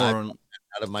out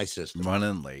of my system.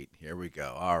 Running late. Here we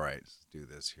go. All right, let's do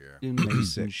this here.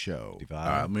 Mayson Show.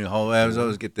 All right,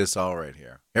 let's get this all right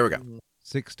here. Here we go.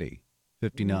 60,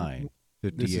 59,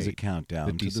 58. This is a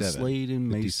countdown 57, to the Slade and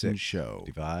Mayson Show.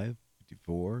 55,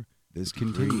 54. This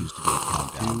continues to be a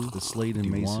countdown to the Slade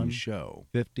and Mayson Show.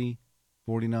 50,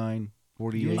 49,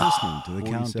 48. You're listening to the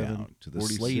countdown to the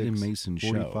Slade and Mason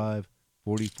Show. 45,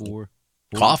 44.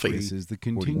 Coffee. This is the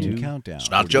continued countdown.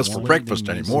 It's not just for breakfast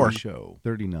anymore. Show.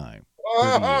 39,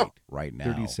 38. Right now.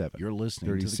 37. You're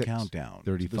listening 36, to the countdown.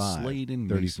 35. To the Slade and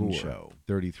Mason Show.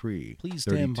 33. Please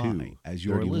stand by as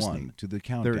you're listening to the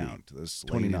countdown to the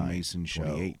Slade and Mason Show.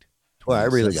 28. Well, I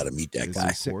really got to meet that guy.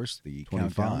 Of course, the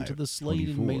countdown to the Slade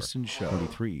and Mason Show.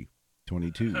 23.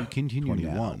 22. We continue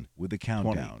 21 with the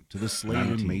countdown to the Slade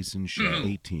and Mason Show.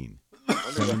 18.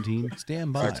 17.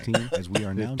 Stand by 16, as we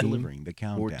are now delivering the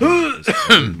countdown to the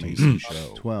Slade and Mason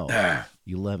Show. 12.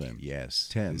 11. Yes.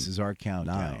 10. This is our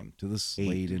countdown to the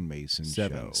Slade and Mason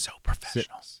 7. Show. So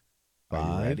professional. 6.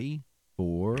 5. Ready?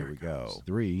 4. Here we go.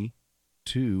 3.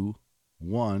 2.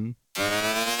 1.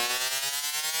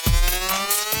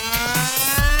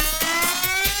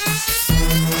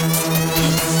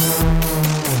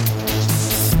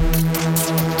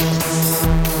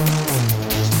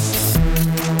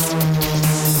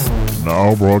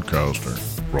 Now broadcasting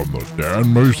from the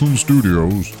Dan Mayson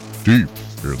Studios, deep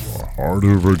in the heart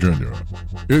of Virginia,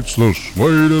 it's the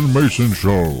Slade and Mayson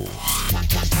Show.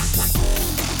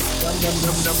 Num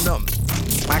num num num.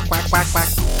 Quack quack quack quack.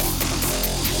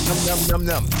 Num num num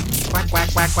num. Quack quack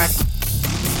quack quack.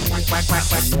 Quack quack quack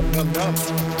quack. Num num num.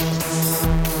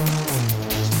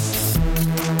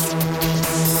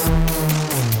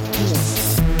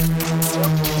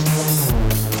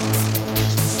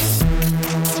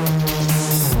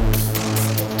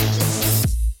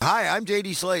 Hi, I'm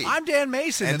JD Slade. I'm Dan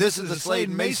Mayson, and this is the Slade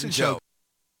and Mayson Show.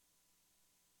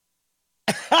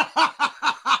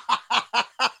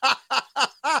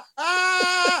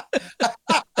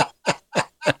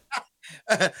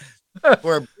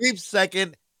 For a brief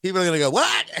second, people are going to go,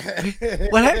 what?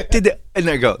 What happened? And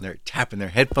they're tapping their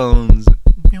headphones.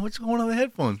 Man, what's going on with the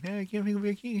headphones? Yeah, I can't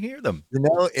hear them. You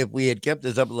know, if we had kept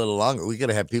this up a little longer, we could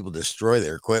have had people destroy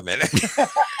their equipment.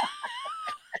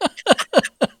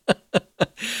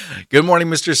 Good morning,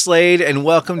 Mr. Slade, and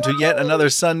welcome to yet another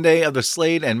Sunday of the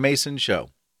Slade and Mayson Show.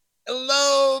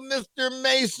 Hello, Mr.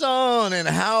 Mason, and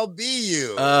how be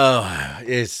you? Oh,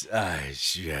 it's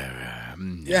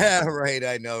yeah, right,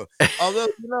 I know. Although,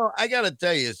 you know, I got to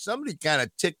tell you, somebody kind of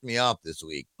ticked me off this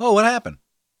week. Oh, what happened?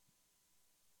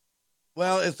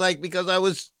 Well, it's like because I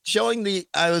was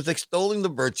extolling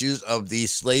the virtues of the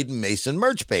Slade and Mason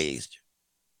merch page.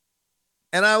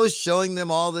 And I was showing them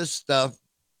all this stuff.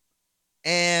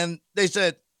 And they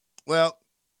said, well,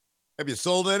 have you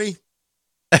sold any?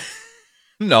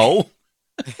 No.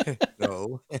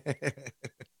 No.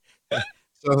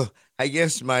 So I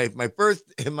guess my first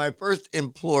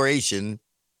imploration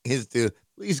is to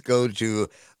please go to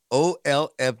olfw.com.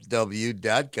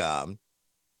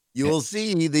 You will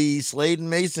see the Slade and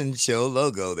Mason Show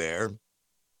logo there.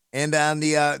 And on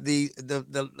let's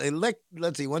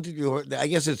see, 1, 2, 3, I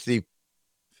guess it's the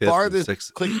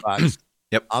farthest click box.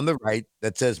 Yep. On the right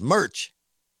that says merch.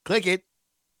 Click it,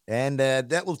 and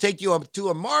that will take you up to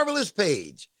a marvelous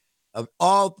page of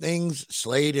all things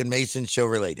Slade and Mason Show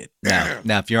related. Now,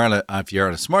 if you're on a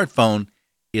smartphone,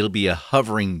 it'll be a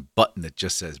hovering button that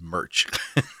just says merch.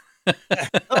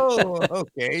 Oh,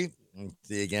 okay.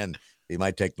 See again.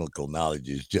 My technical knowledge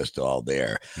is just all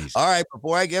there. All right,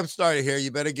 before I get started here,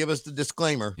 you better give us the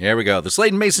disclaimer. Here we go. The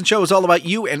Slade and Mason Show is all about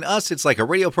you and us. It's like a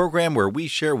radio program where we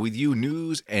share with you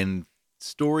news and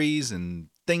stories and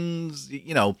things,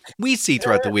 you know, we see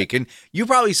throughout the week. And you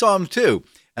probably saw them too.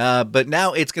 But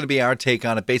now it's going to be our take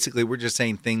on it. Basically, we're just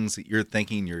saying things that you're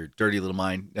thinking, your dirty little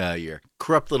mind, your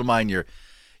corrupt little mind, your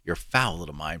foul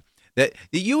little mind, that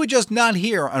you would just not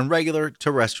hear on regular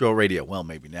terrestrial radio. Well,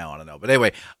 maybe now, I don't know. But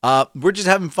anyway, we're just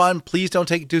having fun. Please don't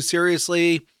take it too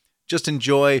seriously. Just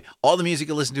enjoy all the music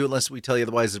you listen to, unless we tell you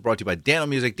otherwise. It's brought to you by Dano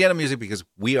Music. Dano Music, because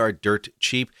we are dirt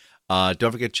cheap.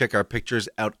 Don't forget to check our pictures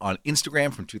out on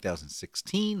Instagram from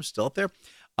 2016. Still up there.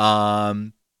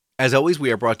 As always,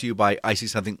 we are brought to you by Icy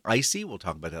Something Icy. We'll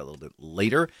talk about that a little bit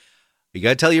later. You got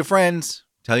to tell your friends,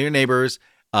 tell your neighbors.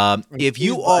 If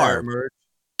you are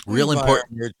real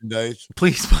important merchandise,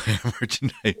 please buy our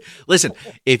merchandise. Listen,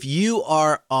 if you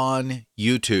are on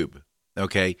YouTube,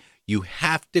 okay, you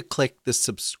have to click the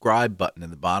subscribe button in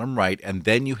the bottom right, and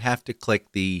then you have to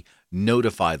click the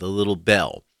notify, the little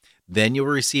bell. Then you'll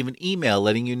receive an email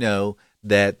letting you know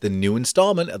that the new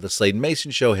installment of the Slade and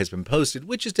Mayson Show has been posted,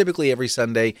 which is typically every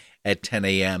Sunday at 10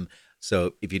 a.m.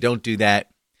 So if you don't do that,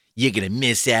 you're going to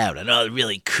miss out on all the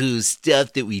really cool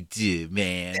stuff that we do,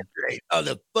 man. That's right. Oh,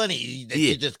 the funny that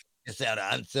you just miss out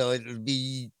on. So it would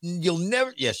be, you'll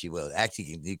never, yes, you will.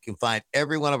 Actually, you can find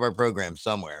every one of our programs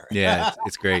somewhere. Yeah,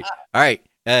 it's great. All right.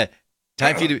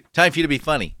 Time for you to be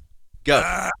funny. Go.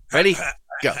 Ready?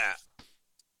 Go.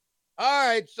 All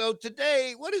right. So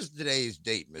today, what is today's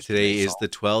date, Mr. Today Mayson? is the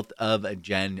 12th of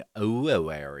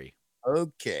January.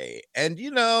 Okay. And you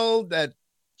know that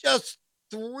just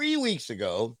 3 weeks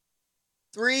ago,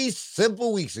 3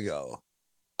 simple weeks ago,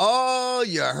 all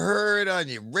you heard on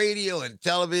your radio and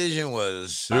television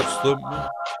was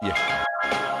Yeah.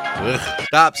 Ugh.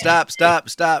 Stop.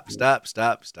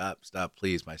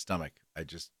 Please, my stomach. I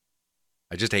just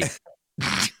hate.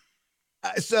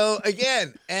 so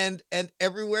again, and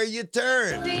everywhere you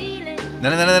turn.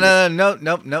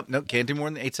 No. Can't do more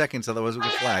than 8 seconds, otherwise we'll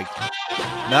get flagged.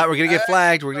 No, we're gonna get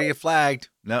flagged. No,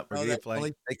 we're gonna get flagged.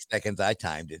 Only 6 seconds. I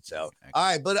timed it. So all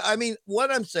right, but I mean,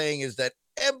 what I'm saying is that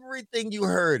everything you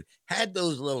heard had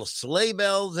those little sleigh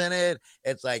bells in it.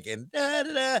 It's like in da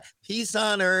da da, peace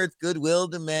on earth, goodwill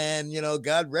to men. You know,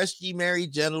 God rest ye merry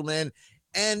gentlemen.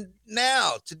 And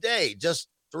now today, just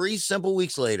 3 simple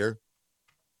weeks later,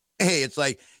 hey, it's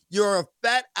like you're a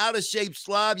fat, out of shape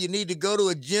slob. You need to go to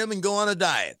a gym and go on a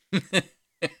diet.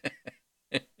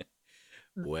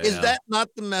 Well, is that not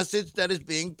the message that is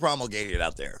being promulgated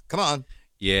out there? Come on.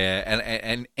 Yeah,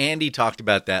 and Andy talked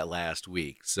about that last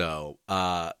week. So,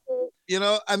 you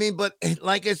know, I mean, but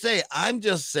like I say, I'm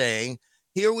just saying,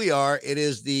 here we are. It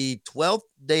is the 12th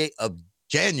day of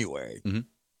January. Mm-hmm.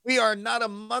 We are not a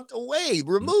month away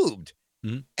removed.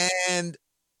 Mm-hmm. And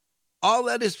all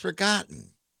that is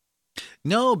forgotten.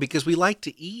 No, because we like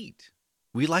to eat.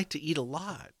 We like to eat a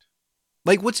lot.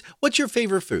 Like, what's your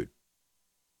favorite food?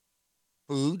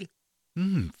 Food.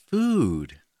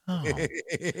 Food. Oh.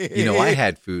 You know, I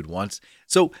had food once.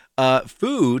 So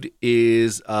food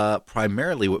is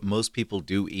primarily what most people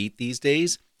do eat these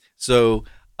days. So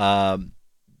to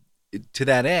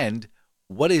that end,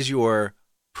 what is your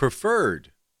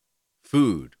preferred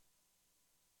food?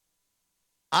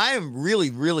 I am really,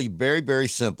 really very, very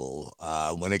simple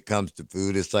when it comes to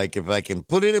food. It's like if I can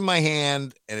put it in my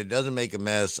hand and it doesn't make a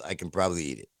mess, I can probably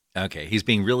eat it. Okay, he's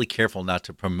being really careful not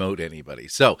to promote anybody.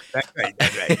 So that's right.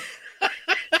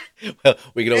 Well,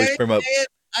 we can always promote.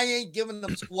 I ain't giving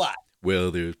them squat.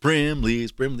 Well, there's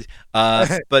Brimley's. But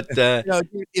you know,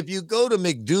 if you go to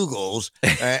McDougal's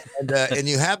and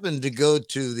you happen to go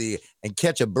to and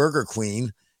catch a Burger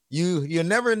Queen, you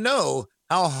never know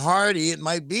how hardy it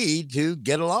might be to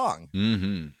get along.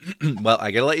 Mm-hmm. Well,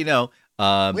 I got to let you know.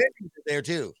 There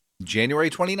too. January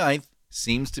 29th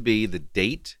seems to be the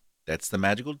date. That's the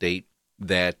magical date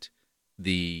that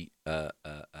the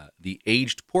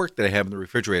aged pork that I have in the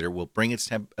refrigerator will bring its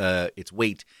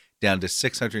weight down to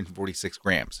 646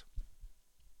 grams.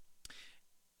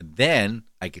 Then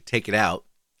I could take it out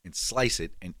and slice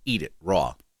it and eat it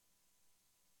raw.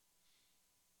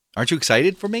 Aren't you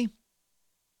excited for me?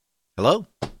 Hello?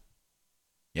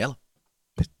 Yeah.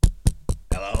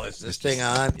 Hello, is this thing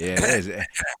on? Yeah, it is.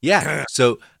 Yeah.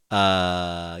 So,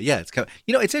 it's coming.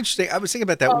 You know, it's interesting. I was thinking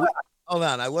about that. Hold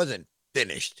on, I wasn't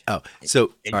finished. Oh,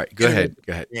 so all right, go ahead.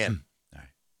 Yeah. All right.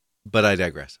 But I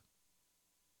digress.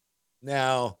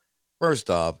 Now, first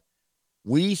off,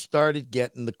 we started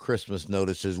getting the Christmas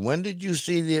notices. When did you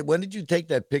take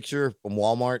that picture from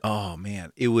Walmart? Oh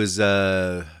man, it was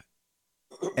end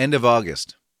of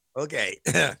August. Okay.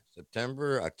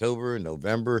 September, October,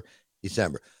 November,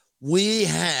 December. We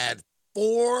had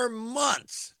 4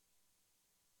 months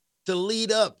to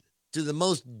lead up to the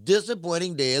most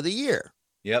disappointing day of the year.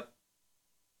 Yep.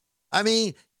 I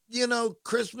mean, you know,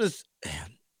 Christmas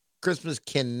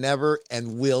can never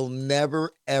and will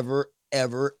never, ever,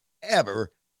 ever,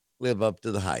 ever live up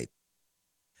to the hype.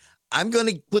 I'm going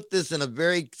to put this in a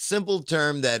very simple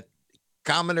term that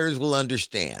commoners will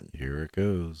understand. Here it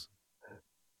goes.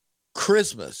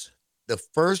 Christmas, the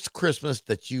first Christmas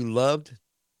that you loved,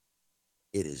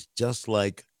 it is just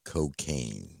like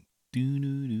cocaine.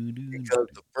 Because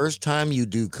the first time you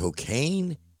do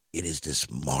cocaine, it is this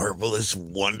marvelous,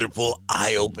 wonderful,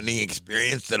 eye-opening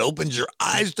experience that opens your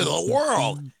eyes to the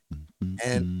world.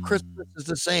 And Christmas is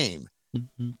the same.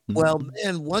 Well,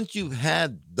 man, once you've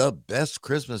had the best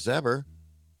Christmas ever,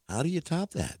 how do you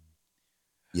top that?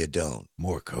 You don't.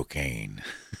 More cocaine.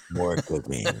 More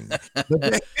cocaine.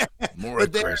 More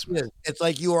Christmas. It's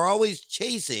like you are always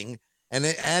chasing, and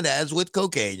as with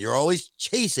cocaine, you're always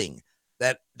chasing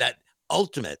that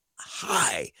ultimate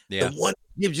high. Yeah. The one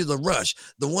that gives you the rush,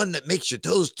 the one that makes your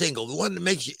toes tingle, the one that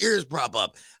makes your ears prop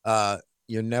up.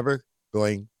 You're never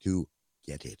going to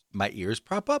get it. My ears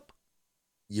prop up?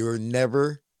 You're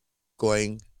never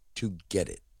going to get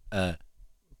it.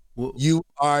 Wh- You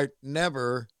are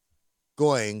never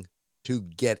going to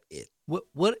get it.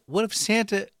 What if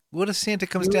Santa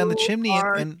comes down the chimney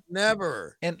and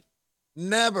never and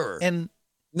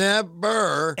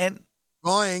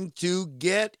going to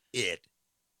get it.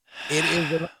 It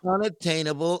is an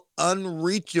unattainable,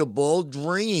 unreachable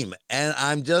dream. And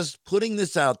I'm just putting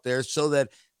this out there so that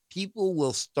people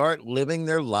will start living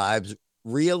their lives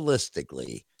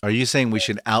realistically. Are you saying we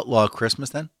should outlaw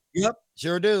Christmas then? Yep,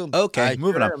 sure do. Okay,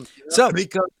 moving on. So,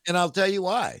 and I'll tell you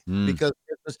why. Because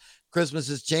Christmas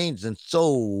has changed in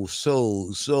so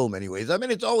many ways. I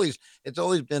mean, it's always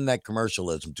been that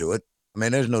commercialism to it. I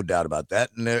mean, there's no doubt about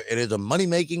that. And it is a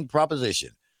money-making proposition.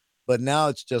 But now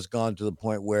it's just gone to the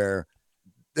point where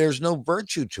there's no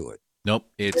virtue to it. Nope.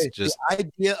 It's just the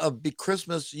idea of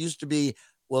Christmas used to be,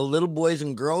 well, little boys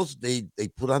and girls, they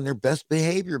put on their best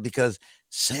behavior because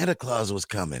Santa Claus was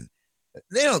coming.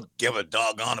 They don't give a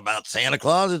doggone about Santa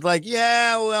Claus. It's like,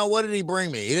 yeah, well, what did he bring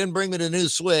me? He didn't bring me the new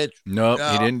Switch. Nope,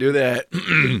 he didn't do that. He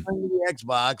didn't bring me the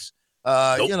Xbox.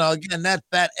 Nope. You know, again, that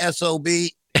fat SOB.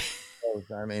 I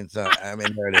mean, there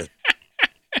it is.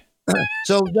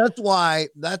 So that's why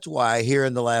here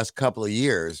in the last couple of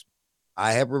years,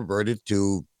 I have reverted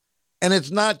to, and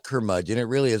it's not curmudgeon. It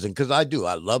really isn't, because I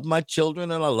love my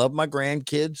children and I love my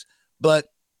grandkids, but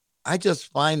I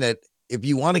just find that if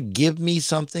you want to give me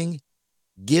something,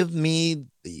 give me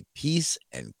the peace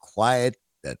and quiet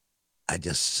that I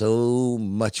just so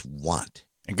much want.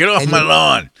 And get off my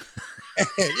lawn.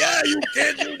 Yeah, you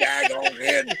kids, you daggone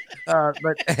kids.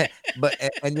 But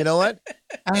you know what?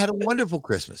 I had a wonderful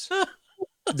Christmas.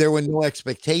 There were no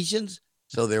expectations,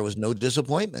 so there was no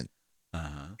disappointment.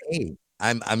 Hey,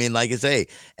 I mean, like I say,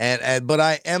 but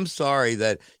I am sorry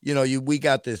that we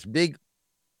got this big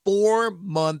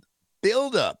 4-month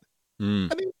buildup. I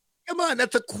mean, come on,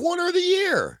 that's a quarter of the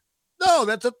year. No,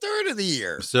 that's a third of the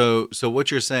year. So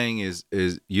what you're saying is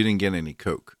you didn't get any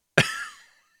Coke.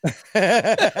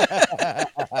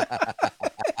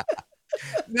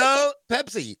 No,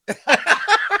 Pepsi.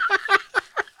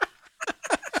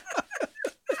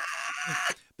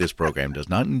 This program does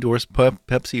not endorse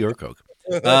Pepsi or Coke.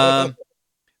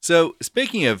 So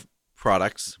speaking of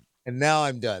products, and now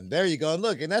I'm done. There you go. And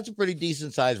look, and that's a pretty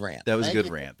decent sized rant. That was a good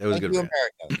rant. That was a good rant.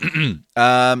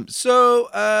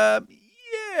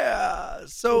 Yeah.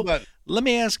 So let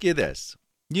me ask you this: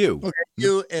 you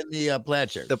in the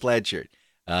plaid shirt. The plaid shirt.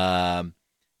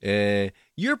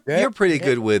 You're pretty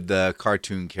good with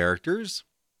cartoon characters.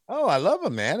 Oh, I love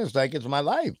them, man. It's like it's my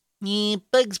life. Yeah,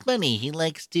 Bugs Bunny, he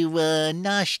likes to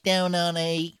nosh down on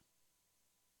a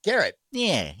carrot.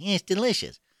 Yeah, it's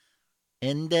delicious.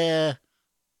 And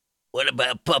what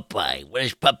about Popeye? What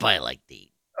does Popeye like to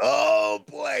eat? Oh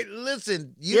boy,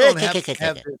 listen, you don't have to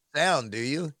have this sound, do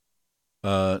you?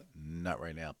 Not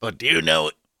right now. But do you know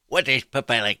what does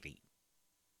Popeye like to eat?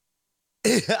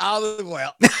 Olive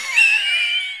oil.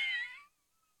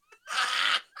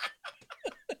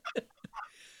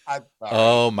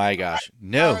 Oh my gosh.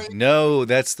 No,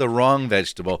 that's the wrong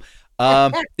vegetable.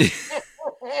 I'm sorry.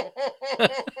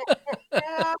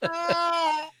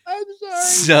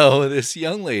 So this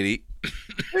young lady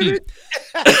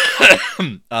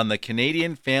on the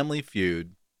Canadian Family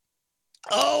Feud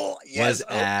was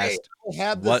asked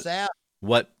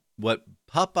what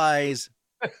Popeye's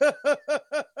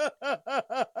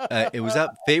it was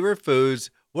up favorite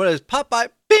foods. What is Popeye?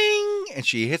 Bing! And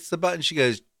she hits the button. She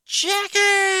goes, chicken!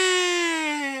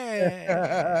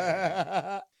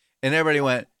 And everybody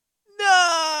went, no!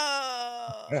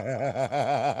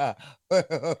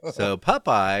 So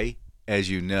Popeye, as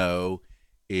you know,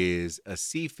 is a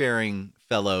seafaring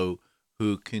fellow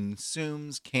who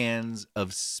consumes cans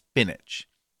of spinach,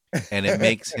 and it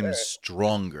makes him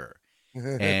stronger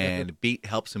and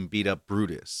helps him beat up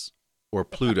Brutus. Or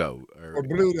Pluto, or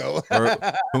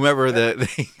whomever they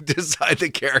decide the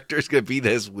character is going to be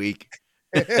this week.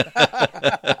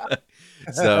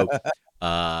 So,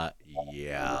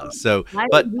 yeah. So,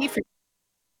 but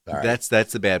that's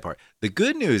the bad part. The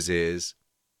good news is,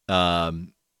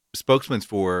 spokesmen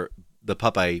for the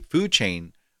Popeye food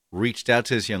chain reached out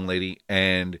to this young lady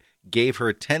and gave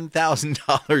her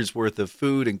 $10,000 worth of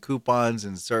food and coupons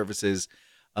and services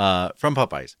from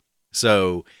Popeyes.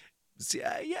 So.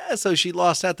 Yeah, so she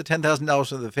lost out the $10,000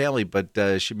 for the family,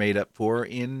 but she made up for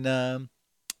in viral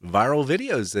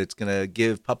videos that's going to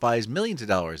give Popeyes millions of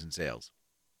dollars in sales.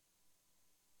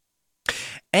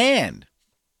 And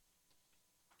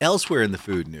elsewhere in the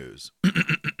food news,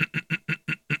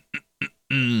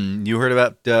 you heard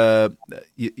about,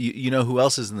 you know who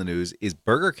else is in the news is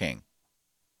Burger King.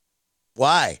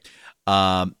 Why?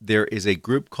 There is a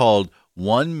group called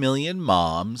 1 Million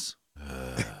Moms.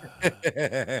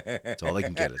 That's all they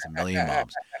can get is a million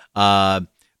moms.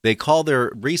 They call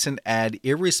their recent ad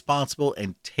irresponsible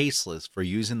and tasteless for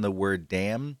using the word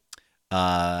damn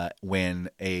when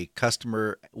a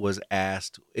customer was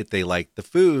asked if they liked the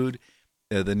food,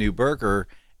 the new burger,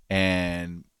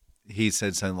 and he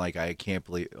said something like, I can't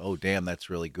believe, oh, damn, that's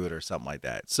really good, or something like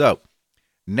that. So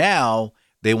now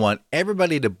they want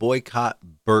everybody to boycott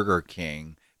Burger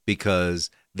King because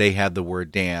they have the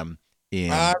word damn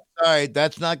in. I'm sorry,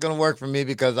 that's not going to work for me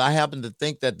because I happen to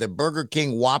think that the Burger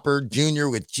King Whopper Jr.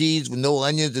 with cheese with no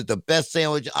onions is the best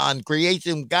sandwich on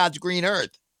creation God's green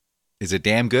earth. Is it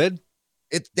damn good?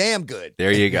 It's damn good.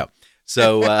 There you go.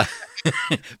 So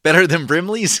better than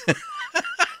Brimley's?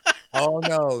 Oh,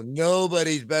 no.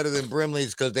 Nobody's better than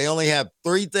Brimley's because they only have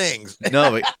 3 things.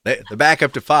 No, they're back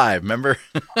up to 5, remember?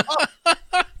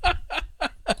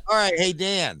 All right. Hey,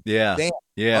 Dan. Yeah. Dan.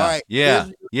 Yeah. All right. Yeah.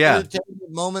 Yeah.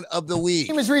 Moment of the week.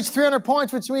 Team has reached 300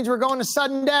 points, which means we're going to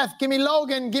sudden death. Give me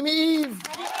Logan. Give me Eve.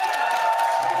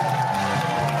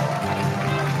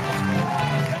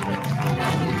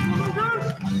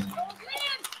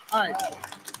 All right.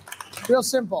 Real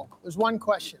simple. There's one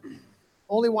question.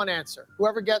 Only one answer.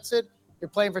 Whoever gets it, you're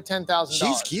playing for $10,000.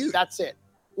 She's cute. That's it.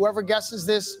 Whoever guesses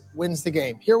this wins the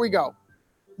game. Here we go.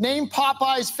 Name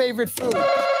Popeye's favorite food. Chicken.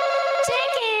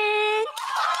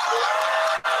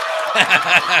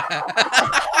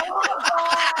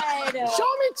 Show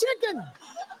me chicken.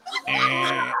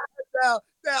 Now,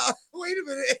 wait a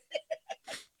minute.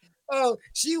 Oh,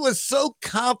 she was so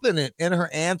confident in her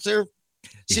answer.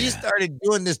 She started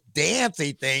doing this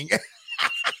dancey thing.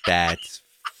 That's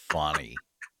funny.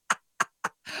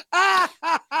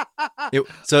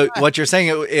 So what you're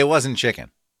saying, it wasn't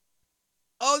chicken.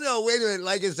 Oh, no, wait a minute.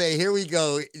 Like I say, here we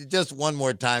go. Just one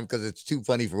more time because it's too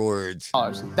funny for words.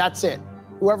 That's it.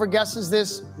 Whoever guesses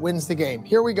this wins the game.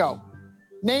 Here we go.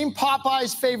 Name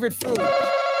Popeye's favorite food. Chicken.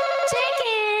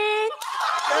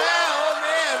 Oh,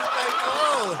 man.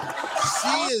 It's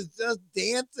like, she is just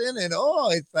dancing. And,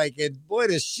 it's like, and boy,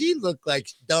 does she look like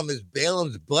dumb as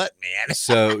Balaam's butt, man.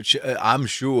 So I'm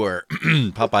sure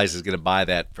Popeyes is going to buy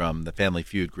that from the Family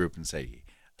Feud group and say,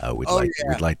 we'd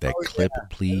like that clip,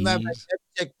 please. That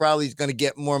chick probably is going to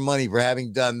get more money for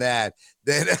having done that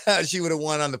than she would have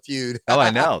won on the feud. Oh, I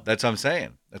know. That's what I'm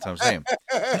saying.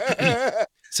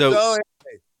 So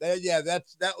anyway,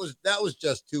 that was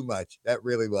just too much. That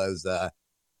really was. I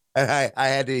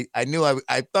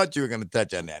thought you were going to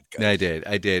touch on that. I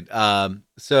did.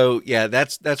 So yeah,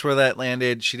 that's where that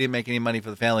landed. She didn't make any money for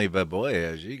the family, but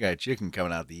boy, she got chicken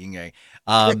coming out the yin yang.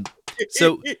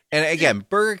 So, and again,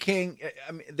 Burger King,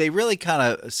 I mean, they really kind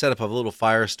of set up a little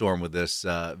firestorm with this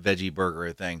veggie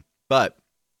burger thing. But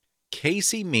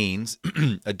Casey Means,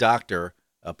 a doctor,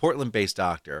 a Portland-based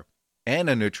doctor, and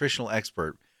a nutritional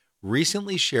expert,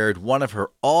 recently shared one of her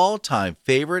all-time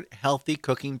favorite healthy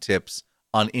cooking tips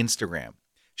on Instagram.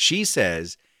 She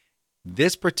says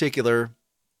this particular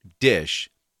dish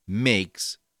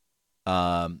makes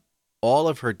all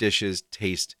of her dishes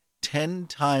taste 10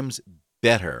 times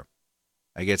better.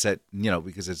 I guess that,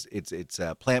 because it's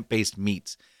plant-based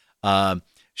meats.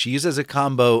 She uses a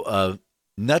combo of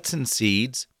nuts and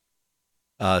seeds,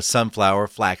 sunflower,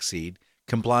 flaxseed,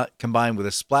 combined with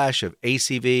a splash of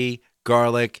ACV,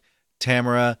 garlic,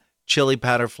 tamara, chili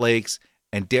powder flakes,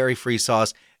 and dairy-free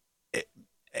sauce.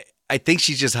 I think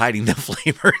she's just hiding the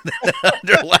flavor. The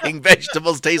underlying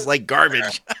vegetables taste like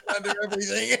garbage. Under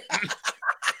everything.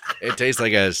 It tastes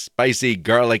like a spicy,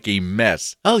 garlicky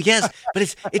mess. Oh, yes,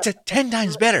 but it's a 10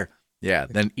 times better. Yeah,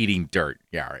 than eating dirt.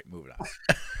 Yeah, all right, moving on.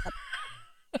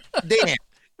 Dan,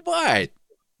 what?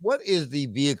 What is the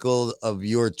vehicle of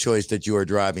your choice that you are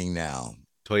driving now?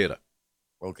 Toyota.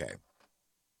 Okay.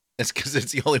 That's because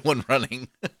it's the only one running.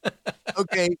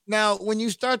 Okay, now, when you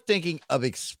start thinking of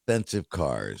expensive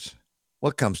cars,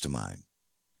 what comes to mind?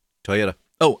 Toyota.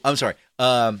 Oh, I'm sorry.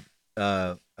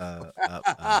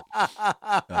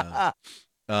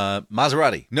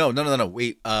 Maserati. No.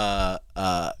 Wait.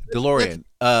 DeLorean.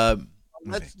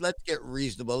 Let's get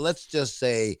reasonable. Let's just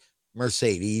say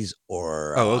Mercedes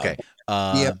or okay.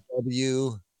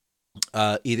 BMW.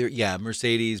 Either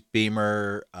Mercedes,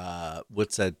 Beamer.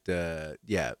 What's that?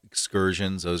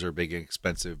 Excursions. Those are big,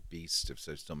 expensive beasts. If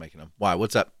they're still making them. Why?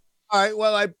 What's up? All right.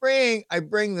 Well, I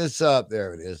bring this up.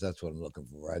 There it is. That's what I'm looking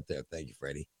for right there. Thank you,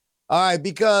 Freddie. All right,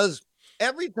 because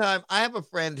every time I have a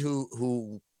friend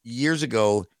who years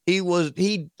ago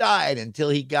he died until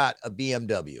he got a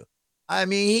BMW. I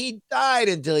mean, he died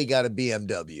until he got a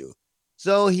BMW.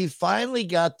 So he finally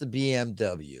got the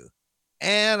BMW,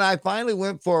 and I finally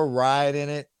went for a ride in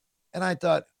it, and I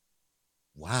thought,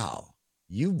 wow,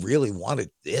 you really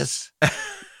wanted this?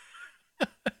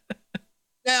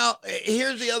 Now,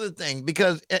 here's the other thing,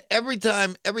 because every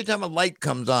time a light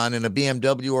comes on in a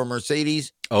BMW or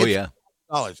Mercedes, Oh, it's yeah.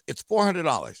 $400. It's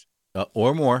 $400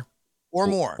 Or more. or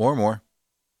more. Or more.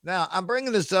 Now, I'm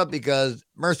bringing this up because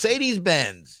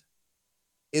Mercedes-Benz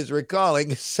is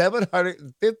recalling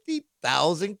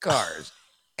 750,000 cars.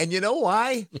 And you know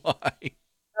why? Why?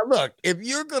 Now, look, if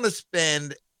you're going to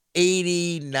spend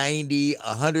 $80, $90,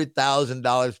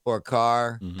 $100,000 for a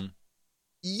car, Mm-hmm.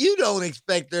 you don't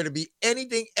expect there to be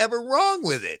anything ever wrong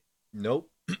with it.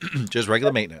 Nope. Just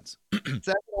regular maintenance.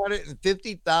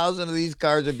 750,000 of these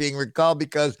cars are being recalled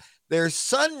because their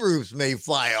sunroofs may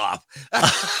fly off.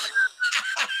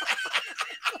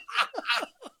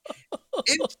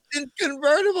 Instant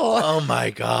convertible. Oh,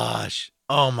 my gosh.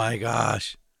 Oh, my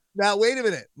gosh. Now, wait a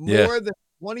minute. Yeah. More than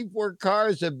 24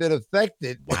 cars have been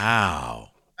affected Wow.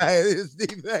 by this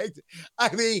defect.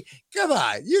 I mean, come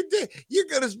on. You're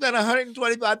going to spend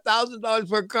 $125,000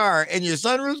 per car and your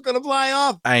sunroof's going to fly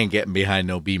off? I ain't getting behind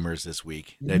no Beamers this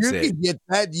week. That's it.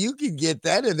 You can get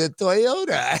that in a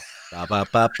Toyota. Ba, ba,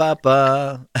 ba, ba,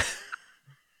 ba.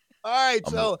 All right,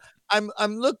 so I'm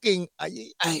looking.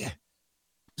 I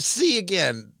see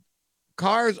again.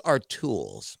 Cars are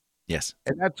tools. Yes.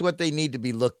 And that's what they need to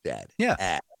be looked at.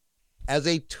 Yeah. As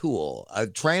a tool, a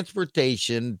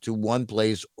transportation to one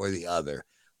place or the other.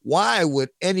 Why would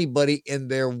anybody in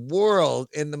their world,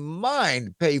 in the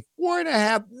mind, pay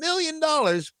 $4.5 million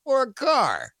for a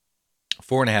car?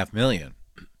 $4.5 million.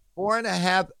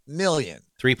 $4.5 million.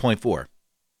 3.4.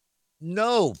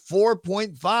 No,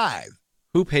 4.5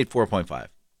 Who paid 4.5?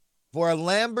 for a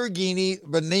Lamborghini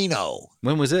Veneno.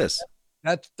 When was this?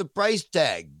 That's the price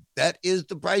tag. That is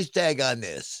the price tag on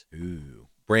this. Ooh.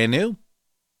 Brand new?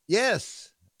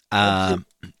 Yes. I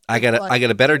got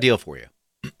a better deal for you.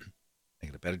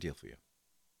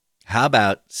 How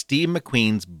about Steve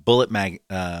McQueen's Bullet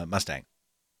Mustang?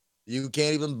 You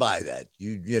can't even buy that.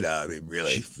 You know, I mean,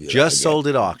 really. Just sold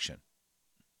at auction.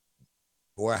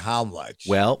 For how much?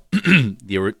 Well,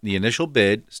 the initial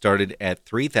bid started at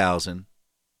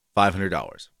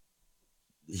 $3,500.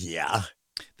 Yeah.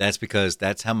 That's because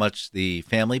that's how much the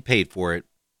family paid for it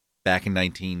back in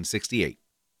 1968.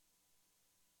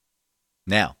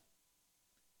 Now,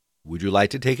 would you like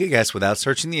to take a guess without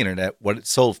searching the internet what it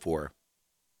sold for?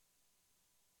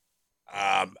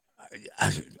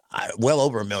 Well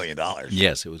over $1 million.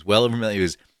 Yes, it was well over $1 million. It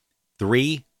was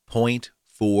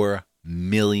 $3.4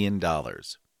 million.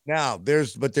 Now,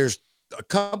 there's a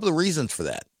couple of reasons for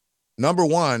that. Number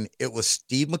one, it was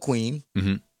Steve McQueen.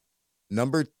 Mm-hmm.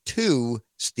 Number two,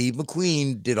 Steve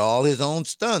McQueen did all his own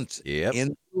stunts in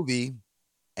the movie.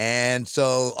 And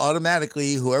so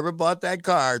automatically, whoever bought that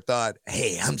car thought,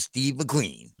 hey, I'm Steve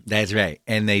McQueen. That's right.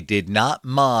 And they did not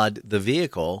mod the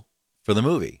vehicle for the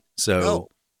movie. So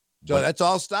that's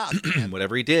all stock.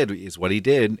 Whatever he did is what he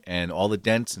did. And all the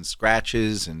dents and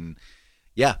scratches and,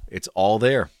 yeah, it's all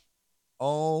there.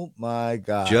 Oh, my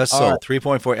God. Just sold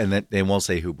 3.4. And then they won't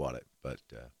say who bought it. But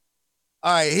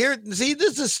all right, here, see,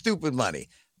 this is stupid money.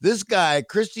 This guy,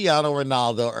 Cristiano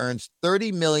Ronaldo, earns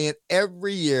 $30 million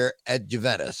every year at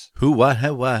Juventus. Who? What?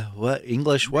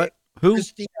 English? What? Who?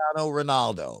 Cristiano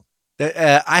Ronaldo.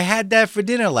 I had that for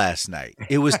dinner last night.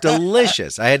 It was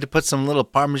delicious. I had to put some little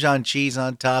Parmesan cheese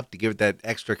on top to give it that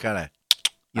extra kind of,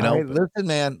 Right, listen,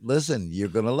 man. Listen, you're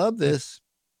going to love this.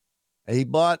 He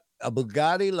bought a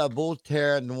Bugatti La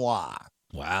Voltaire Noire.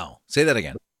 Wow. Say that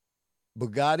again.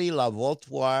 Bugatti La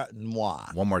Voltaire Noire.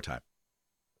 One more time.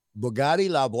 Bugatti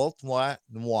La Voltaire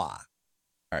Noire.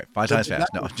 All right, 5 times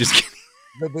fast. No, just kidding.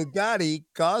 The Bugatti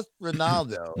cost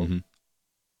Ronaldo. Mm-hmm.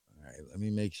 All right, let me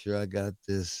make sure I got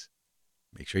this.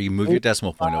 Make sure you move your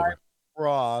decimal point over.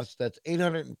 Ross, that's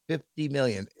 $850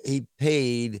 million. He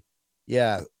paid,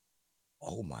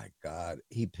 oh my God,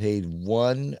 he paid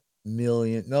 $850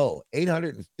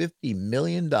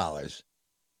 million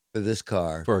for this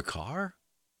car. For a car?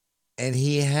 And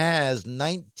he has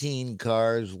 19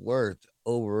 cars worth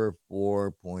over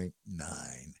 4.9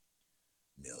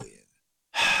 million.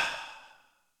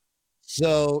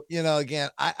 So, again,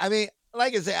 I mean,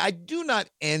 like I say, I do not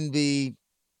envy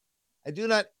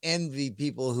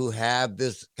people who have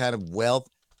this kind of wealth,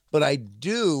 but I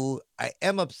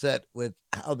am upset with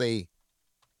how they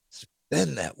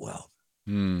spend that wealth.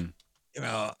 Hmm.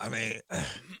 I mean,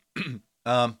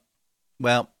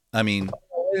 well, I mean,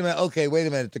 wait a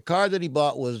minute. The car that he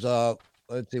bought was, was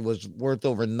worth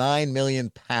over 9 million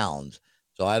pounds.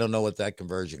 So I don't know what that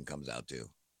conversion comes out to.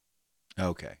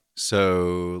 Okay.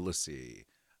 So let's see.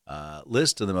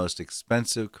 List of the most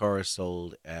expensive cars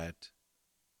sold at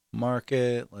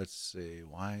market. Let's see.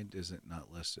 Why is it not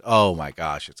listed? Oh my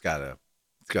gosh. It's got a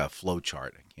flow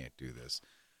chart. I can't do this.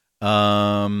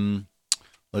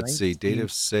 Let's see. Date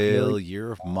of sale,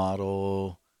 year of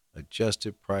model,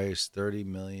 adjusted price, $30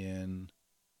 million.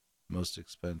 Most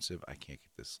expensive. I can't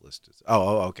get this list.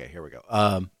 Okay. Here we go.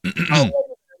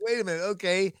 Wait a minute.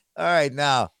 Okay. All right.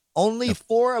 Now, only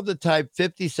 4 of the Type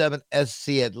 57 SC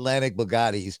Atlantic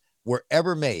Bugattis were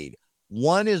ever made.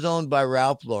 One is owned by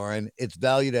Ralph Lauren. It's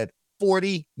valued at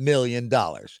 $40 million.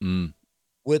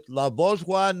 With La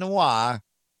Bourgeois Noire,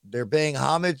 they're paying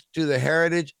homage to the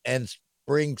heritage and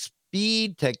bring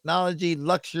speed, technology,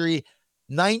 luxury,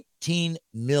 $19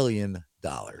 million.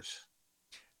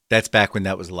 That's back when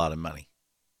that was a lot of money.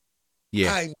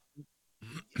 Yeah.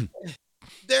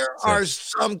 There are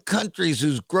some countries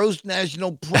whose gross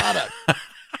national product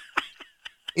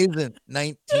isn't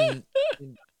 19.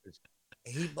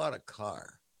 He bought a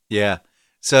car. Yeah.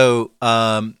 So,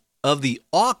 of the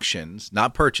auctions,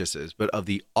 not purchases, but of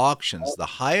the auctions, the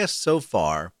highest so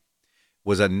far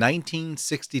was a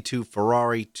 1962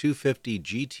 Ferrari 250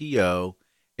 GTO.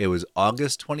 It was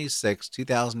August 26,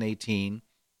 2018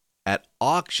 at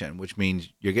auction, which means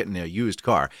you're getting a used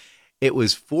car. It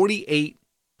was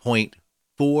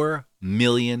 $48.4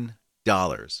 million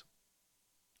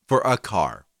for a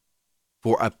car,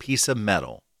 for a piece of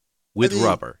metal with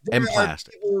rubber and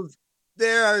plastic.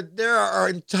 There are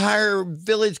entire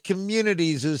village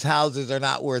communities whose houses are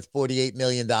not worth $48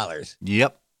 million.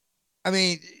 Yep. I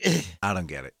mean, I don't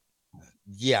get it.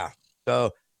 Yeah.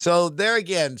 So there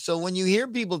again. So when you hear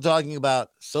people talking about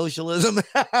socialism,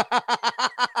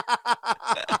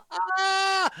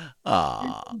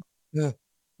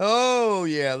 oh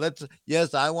yeah,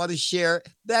 yes, I want to share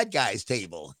that guy's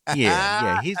table.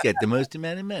 yeah, he's got the most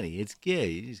amount of money. It's good.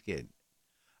 He's good.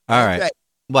 All right. Okay.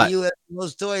 What? You have the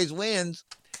most toys wins.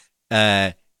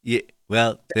 Yeah.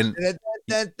 Well, then you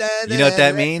know what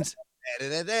that means?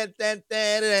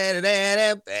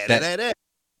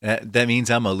 That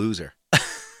means I'm a loser.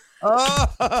 We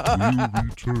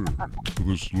return to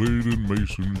the Slade and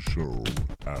Mayson show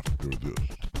after this.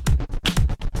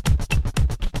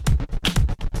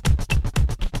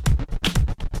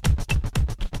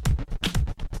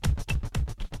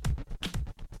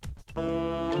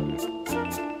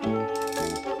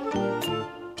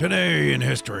 Today in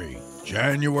history,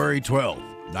 January 12th,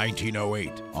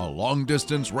 1908, a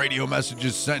long-distance radio message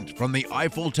is sent from the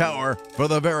Eiffel Tower for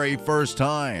the very first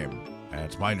time. And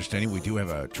it's my understanding we do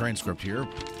have a transcript here.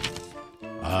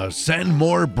 Send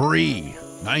more brie.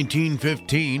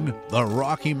 1915, the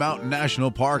Rocky Mountain National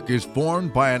Park is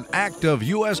formed by an act of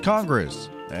U.S. Congress.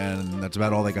 And that's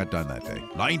about all they got done that day.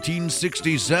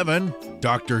 1967,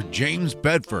 Dr. James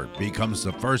Bedford becomes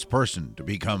the first person to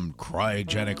become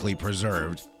cryogenically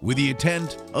preserved with the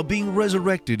intent of being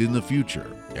resurrected in the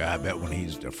future. Yeah, I bet when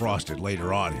he's defrosted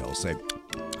later on, he'll say,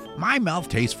 "My mouth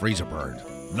tastes freezer burned."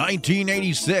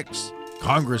 1986,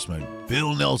 Congressman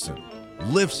Bill Nelson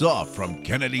lifts off from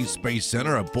Kennedy Space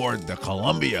Center aboard the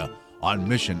Columbia on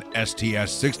mission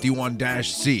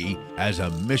STS-61-C as a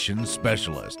mission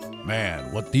specialist.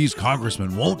 Man, what these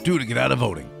congressmen won't do to get out of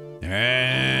voting.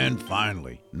 And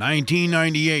finally,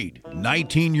 1998,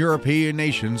 19 European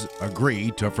nations agree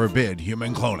to forbid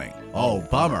human cloning. Oh,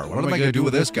 bummer. What am I going to do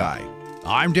with this guy?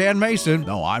 I'm Dan Mayson.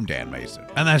 No, I'm Dan Mayson.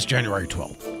 And that's January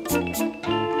 12th.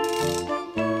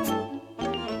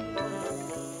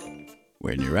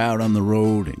 When you're out on the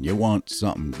road and you want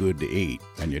something good to eat,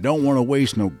 and you don't want to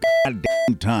waste no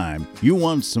goddamn time, you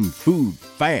want some food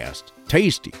fast,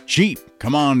 tasty, cheap,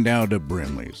 come on down to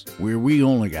Brimley's, where we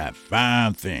only got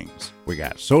 5 things. We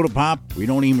got soda pop, we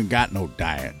don't even got no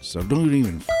diet, so don't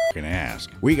even fucking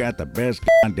ask. We got the best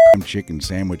goddamn chicken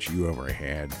sandwich you ever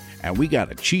had, and we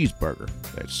got a cheeseburger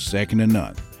that's second to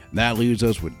none. That leaves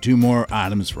us with 2 more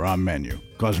items for our menu,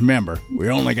 because remember, we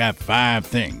only got 5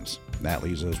 things. That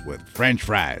leaves us with French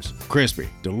fries, crispy,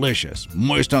 delicious,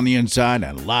 moist on the inside,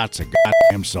 and lots of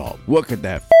goddamn salt. What could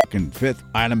that fucking 5th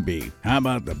item be? How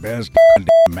about the best goddamn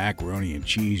macaroni and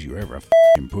cheese you ever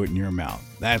fucking put in your mouth?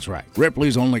 That's right,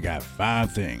 Ripley's only got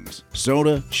 5 things: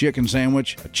 soda, chicken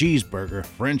sandwich, a cheeseburger,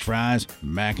 French fries,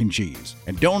 mac and cheese.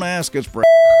 And don't ask us for a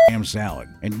damn salad.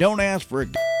 And don't ask for a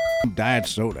diet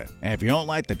soda. And if you don't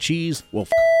like the cheese, we'll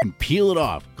f***ing peel it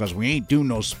off, because we ain't doing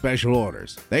no special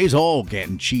orders. They's all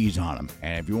getting cheese on them.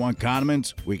 And if you want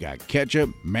condiments, we got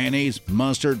ketchup, mayonnaise,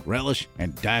 mustard, relish,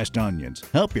 and diced onions.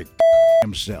 Help your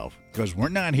self, because we're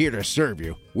not here to serve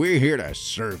you. We're here to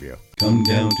serve you. Come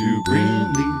down to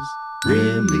Brimley's.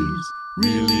 Brimley's,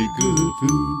 really good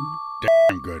food.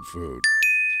 Damn good food.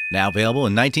 Now available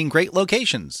in 19 great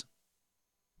locations.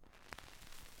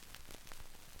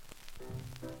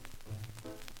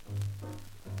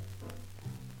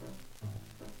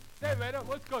 Hey, man,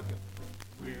 what's cooking?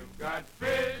 We've got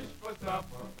fish for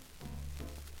supper.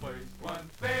 Place one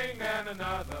thing and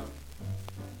another.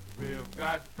 We've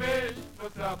got fish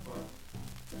for supper.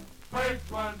 Place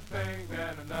one thing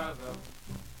and another.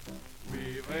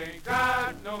 We ain't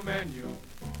got no menu,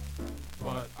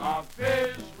 but our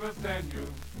fish will send you.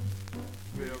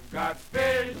 We've got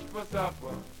fish for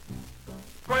supper.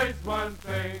 Place one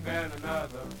thing and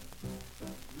another.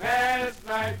 Last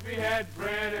night we had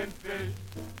bread and fish.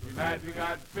 Tonight we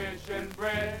got fish and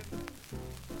bread.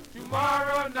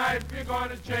 Tomorrow night we're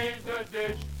gonna change the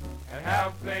dish and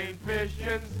have plain fish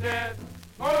instead.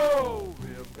 Oh,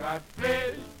 we've got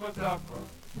fish for supper.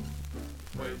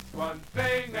 Place one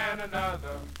thing and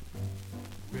another.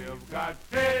 We've got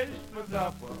fish for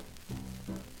supper.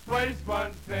 Place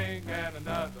one thing and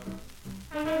another.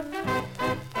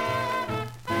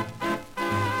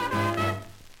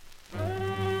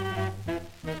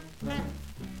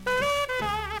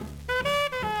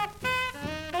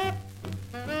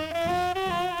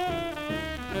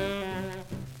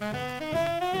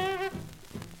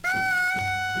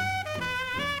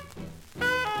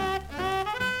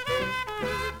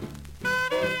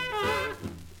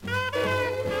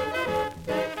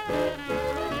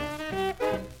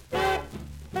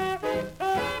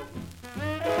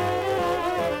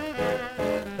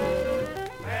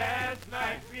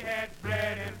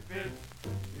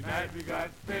 We got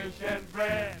fish and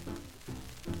bread.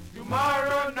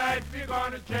 Tomorrow night we're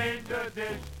gonna change the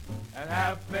dish and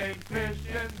have plain fish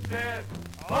instead.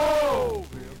 Oh,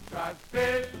 we've got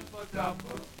fish for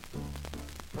supper.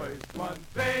 Place one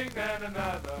thing and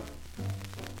another.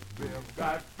 We've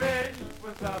got fish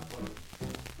for supper.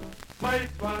 Place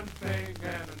one thing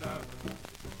and another.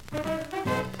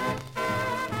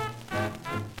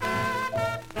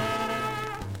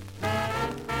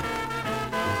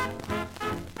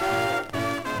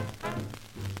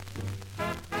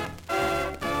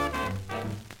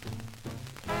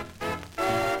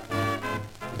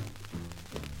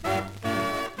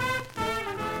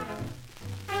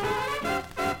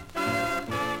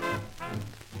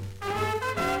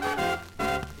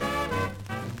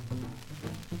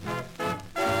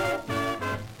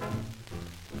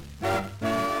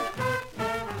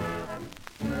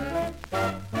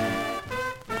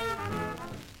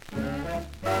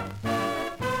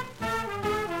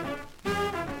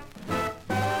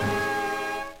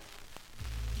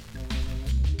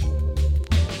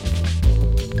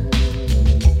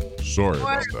 Sorry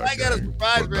about that. I got a gang.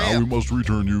 surprise But for now him. we must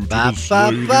return you to the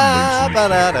Slade and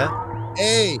Mayson.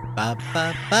 Hey,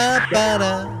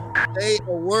 say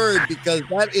a word because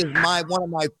that is one of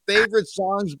my favorite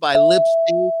songs by Lip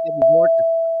Steve and his orchestra.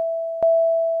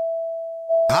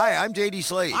 Hi, I'm JD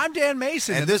Slade. I'm Dan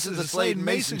Mason, and this is the Slade and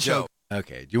Mayson Show.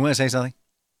 Okay, do you want to say something?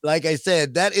 Like I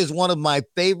said, that is one of my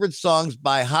favorite songs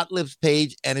by Hot Lips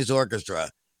Page and his orchestra.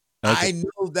 Okay. I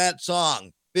know that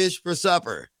song, Fish for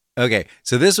Supper. Okay,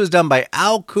 so this was done by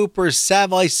Al Cooper's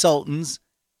Savoy Sultans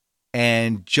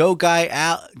and Joe Guy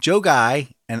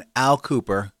and Al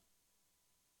Cooper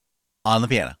on the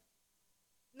piano.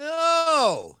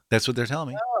 No, That's what they're telling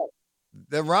me. no,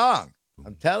 they're wrong.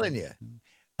 I'm telling you.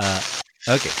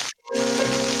 Okay.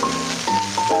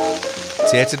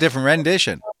 See, it's a different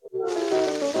rendition.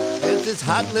 This is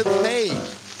Hot Lips Page.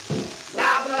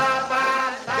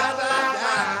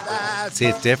 See,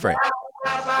 it's different.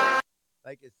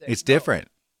 Like I said, It's different.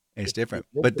 It's different.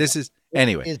 But this is,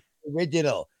 anyway. It's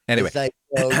original. Anyway. It's like,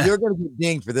 you're going to get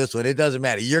dinged for this one. It doesn't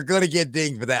matter. You're going to get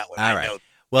dinged for that one. All I right. know.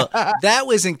 Well, that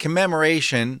was in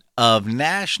commemoration of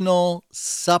National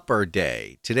Supper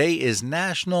Day. Today is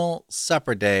National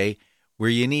Supper Day, where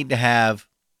you need to have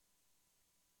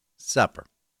supper.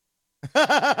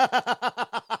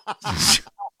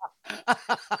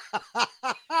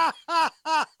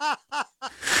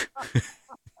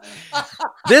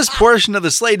 This portion of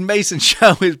the Slade and Mayson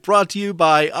Show is brought to you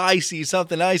by I See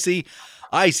Something Icy.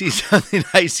 I See Something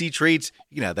Icy treats.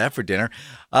 You can have that for dinner.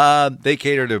 They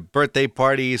cater to birthday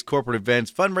parties, corporate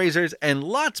events, fundraisers, and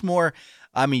lots more.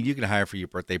 I mean, you can hire for your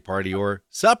birthday party or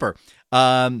supper.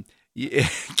 Give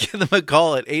them a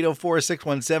call at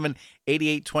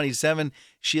 804-617-8827.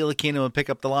 Sheila Keenan will pick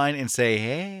up the line and say,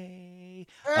 hey.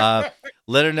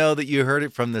 Let her know that you heard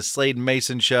it from the Slade and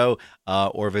Mayson Show,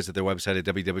 or visit their website at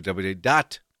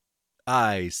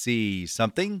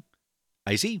www.icsomething.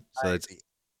 IC. So that's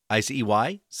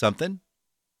ICEY something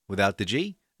without the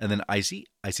G, and then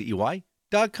ICEY.com.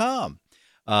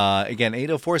 Again,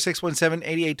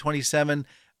 804-617-8827.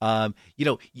 I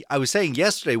was saying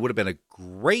yesterday would have been a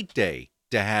great day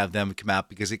to have them come out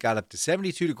because it got up to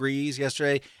 72 degrees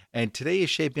yesterday, and today is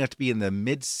shaping up to be in the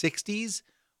mid 60s.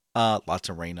 Lots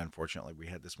of rain, unfortunately, we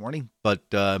had this morning, but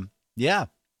yeah,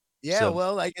 Yeah, So-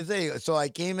 well, like I say, so I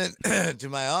came in to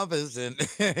my office and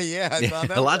I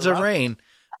found out lots of rain.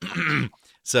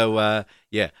 So,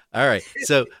 yeah. All right.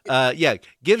 So,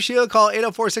 give Sheila a call,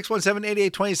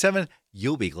 804-617-8827.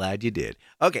 You'll be glad you did.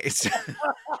 Okay. So,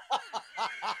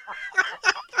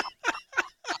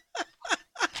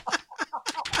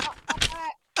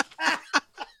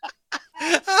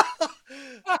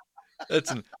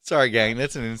 sorry, gang.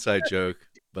 That's an inside joke.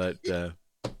 But do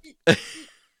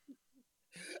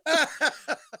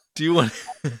you want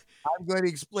I'm going to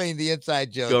explain the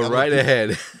inside joke. go right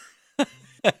ahead?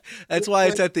 That's why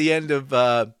it's at the end of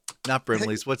not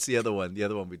Brimley's. What's the other one? The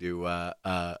other one we do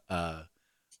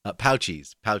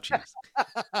Pouchies.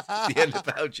 The end of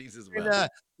Pouchies as well.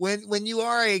 When you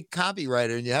are a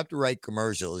copywriter and you have to write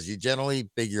commercials, you generally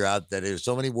figure out that there's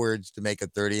so many words to make a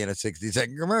 30 and a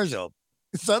 60-second commercial.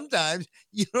 Sometimes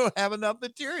you don't have enough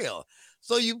material.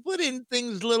 So you put in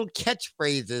things, little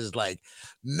catchphrases like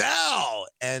now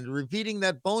and repeating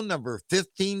that phone number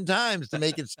 15 times to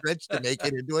make it stretch to make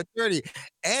it into a 30.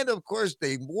 And of course,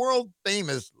 the world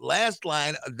famous last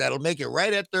line that'll make it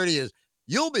right at 30 is,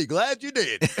 "You'll be glad you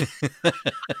did."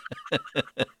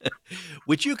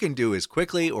 Which you can do as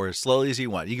quickly or as slowly as you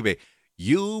want. You can be,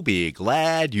 "You'll be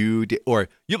glad you did," or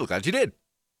 "You'll be glad you did."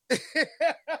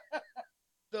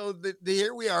 So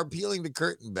here we are peeling the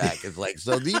curtain back. It's like,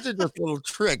 so these are just little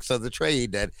tricks of the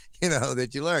trade that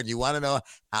you learn. You want to know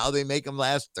how they make them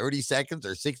last 30 seconds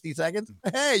or 60 seconds?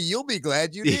 Hey, you'll be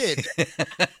glad you did.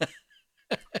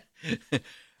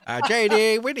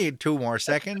 JD, we need 2 more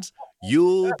seconds.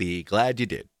 You'll be glad you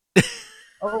did.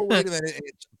 Oh, wait a minute.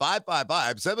 It's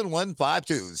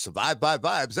 555-7152.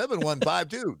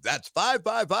 555-7152. That's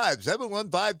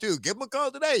 555-7152. Give them a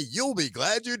call today. You'll be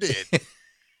glad you did.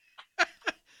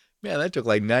 Man, that took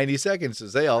like 90 seconds to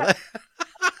say all that.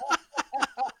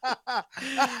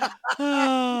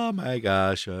 Oh, my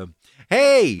gosh.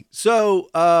 Hey, so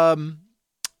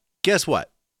guess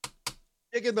what?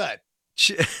 Chicken butt.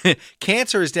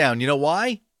 Cancer is down. You know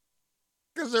why?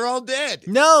 Because they're all dead.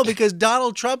 No, because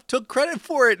Donald Trump took credit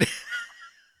for it.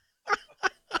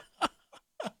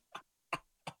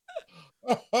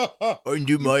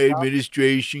 Under my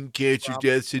administration, cancer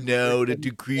deaths are now to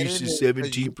decrease to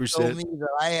 17%. Told me that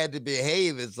I had to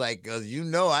behave. It's like, I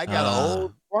got a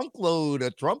whole trunk load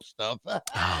of Trump stuff. Oh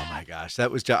my gosh,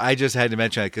 I just had to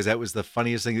mention it because that was the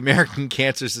funniest thing. The American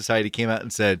Cancer Society came out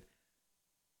and said,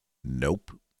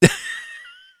 "Nope."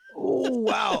 Oh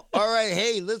wow! All right,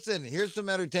 hey, listen. Here's some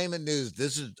entertainment news.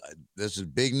 This is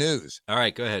big news. All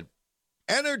right, go ahead.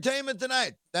 Entertainment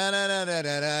tonight. Dun, dun, dun,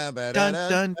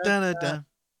 dun, dun.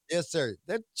 Yes, sir.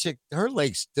 That chick, her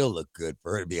legs still look good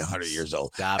for her to be 100 years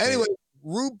old. Stop anyway, it.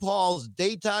 RuPaul's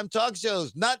daytime talk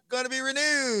show's not going to be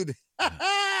renewed.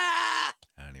 I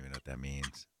don't even know what that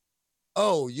means.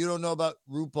 Oh, you don't know about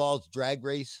RuPaul's Drag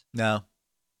Race? No.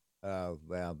 Oh,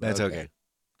 well. That's okay.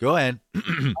 Go ahead.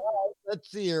 Let's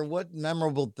see here. What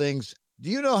memorable things. Do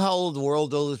you know how old the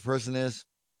world's oldest person is?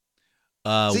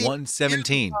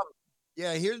 117.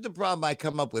 Yeah, here's the problem I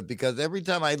come up with, because every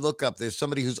time I look up, there's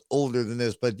somebody who's older than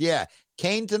this. But yeah,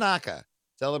 Kane Tanaka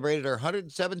celebrated her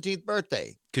 117th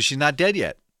birthday. Because she's not dead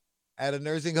yet. At a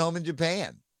nursing home in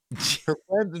Japan. Her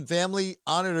friends and family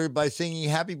honored her by singing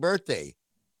happy birthday.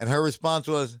 And her response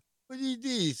was, "What are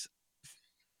these?"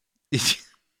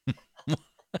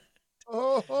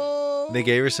 They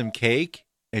gave her some cake,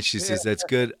 and she says, "That's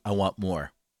good. I want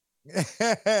more."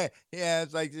 Yeah,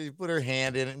 it's like she put her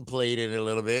hand in it and played it a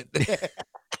little bit.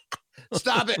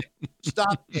 Stop it.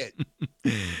 Stop it.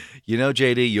 You know,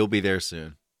 JD, you'll be there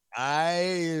soon.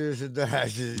 I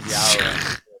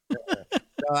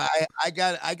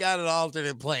got an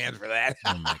alternate plan for that.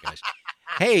 Oh my gosh.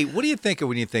 Hey, what do you think of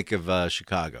when you think of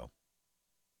Chicago?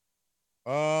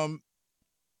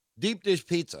 Deep dish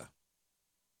pizza.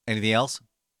 Anything else?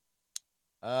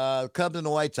 Cubs and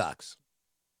the White Sox.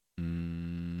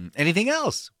 Anything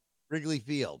else? Wrigley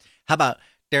Field. How about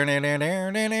what does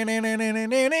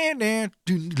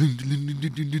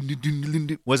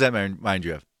that remind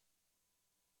you of?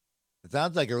 It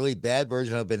sounds like a really bad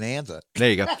version of Bonanza. There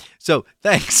you go. So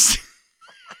thanks.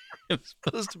 It was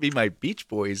supposed to be my Beach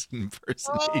Boys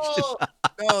impersonation. Oh,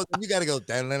 no, you got to go.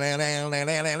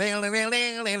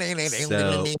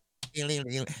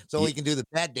 So we can do the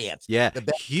bat dance. Yeah.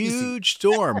 Huge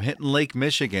storm hitting Lake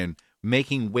Michigan,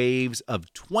 making waves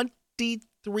of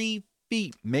 23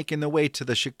 feet, making their way to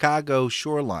the Chicago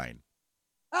shoreline.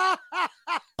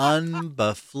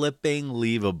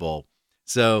 Unbeflipping-leavable.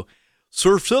 So,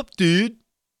 surf's up, dude,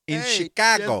 in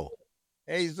Chicago.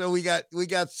 Hey, so we got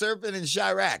surfing in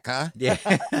Chirac, huh? Yeah.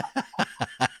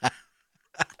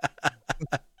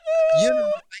 You know,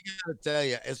 I gotta tell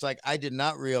you, it's like I did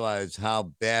not realize how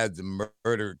bad the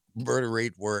murder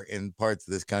rate were in parts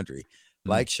of this country,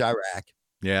 Mm. like Chirac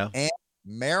Yeah. and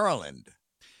Maryland,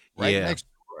 right Yeah. next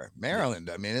door. Maryland.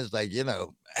 I mean, it's like,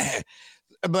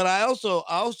 but I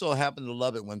also happen to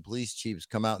love it when police chiefs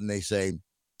come out and they say,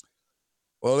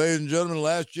 "Well, ladies and gentlemen,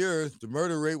 last year the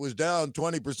murder rate was down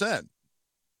 20%."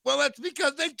 Well, that's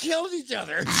because they killed each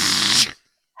other.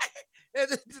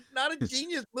 It's not a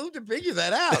genius move to figure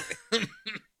that out.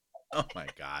 Oh my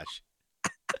gosh.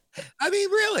 I mean,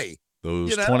 really.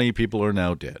 Those 20 people are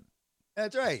now dead.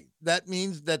 That's right. That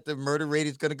means that the murder rate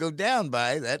is going to go down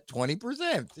by that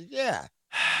 20%. Yeah.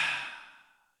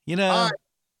 Right.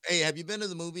 Hey, have you been to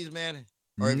the movies, man?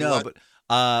 No, but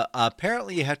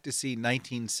apparently you have to see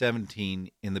 1917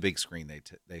 in the big screen,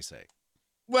 they say.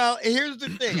 Well, here's the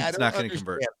thing. It's not going to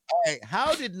convert. All right, how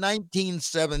did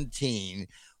 1917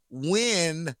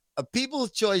 win a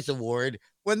People's Choice Award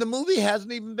when the movie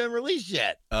hasn't even been released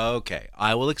yet? Okay,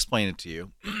 I will explain it to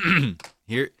you.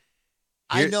 Here,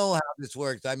 I know how this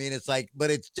works. I mean, it's like, but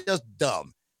it's just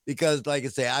dumb because, like I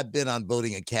say, I've been on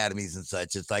voting academies and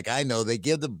such. It's like I know they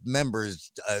give the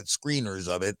members screeners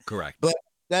of it. Correct. But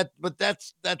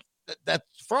that's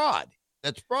fraud.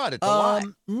 That's fraud. It's a lie.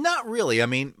 Not really. I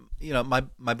mean,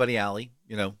 my buddy Allie,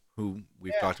 who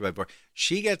we've talked about before,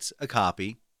 she gets a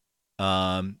copy,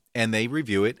 and they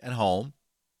review it at home,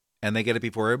 and they get it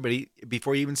before everybody,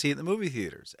 before you even see it in the movie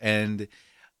theaters, and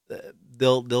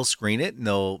they'll screen it and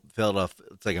they'll fill it off.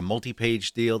 It's like a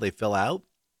multi-page deal they fill out,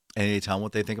 and they tell them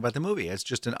what they think about the movie. It's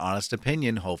just an honest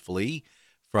opinion, hopefully,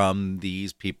 from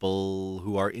these people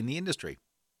who are in the industry.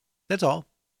 That's all.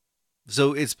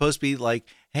 So it's supposed to be like,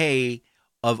 hey,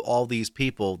 of all these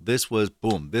people, this was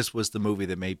the movie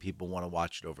that made people want to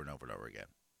watch it over and over and over again.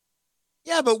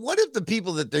 Yeah, but what if the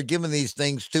people that they're giving these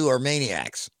things to are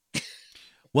maniacs?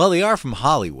 Well, they are from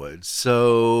Hollywood,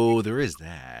 so there is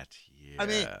that. Yeah. I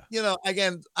mean,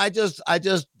 again, I just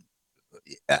the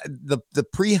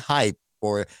pre-hype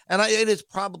for it, and it is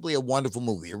probably a wonderful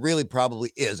movie. It really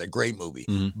probably is a great movie.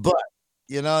 Mm-hmm. But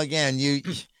again, you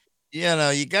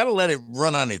got to let it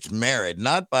run on its merit,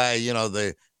 not by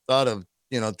the thought of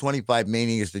 25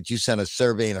 maniacs that you sent a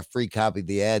survey and a free copy of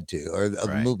the ad to or of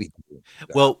the movie.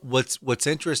 Well, what's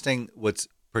interesting, what's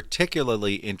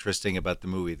particularly interesting about the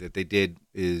movie that they did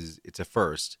is it's a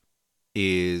first,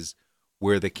 is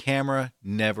where the camera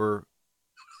never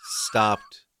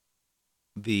stopped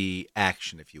the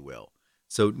action, if you will.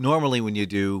 So normally when you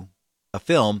do a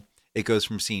film, it goes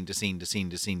from scene to scene to scene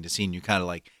to scene to scene. You kind of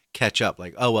like catch up,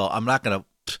 like, oh well, I'm not gonna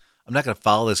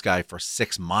follow this guy for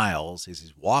 6 miles as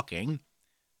he's walking.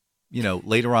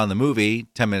 Later on in the movie,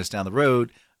 10 minutes down the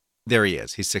road, there he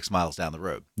is. He's 6 miles down the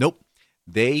road. Nope.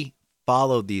 They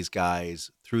followed these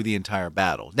guys through the entire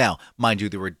battle. Now, mind you,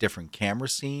 there were different camera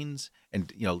scenes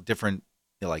and, different,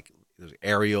 like there's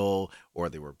aerial or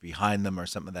they were behind them or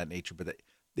something of that nature, but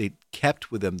they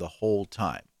kept with them the whole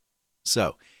time.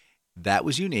 So that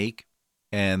was unique.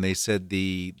 And they said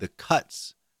the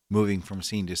cuts moving from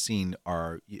scene to scene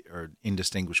are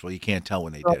indistinguishable. You can't tell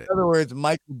when they did it. In other words,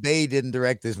 Michael Bay didn't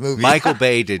direct this movie. Michael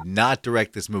Bay did not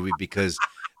direct this movie because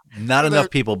not enough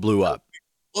people blew up.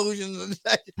 Explosions and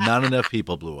such. Not enough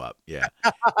people blew up. Yeah.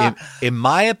 In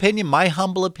my opinion, my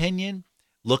humble opinion,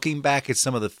 looking back at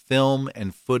some of the film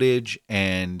and footage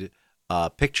and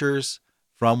pictures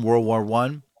from World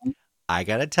War I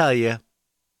got to tell you,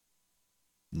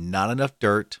 not enough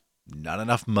dirt, not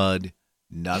enough mud,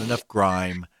 not enough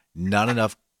grime, not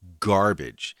enough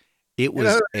garbage. It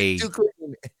was this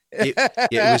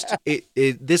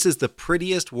is the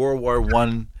prettiest World War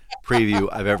I preview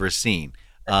I've ever seen.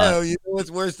 You know what's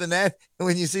worse than that?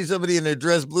 When you see somebody in their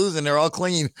dress blues and they're all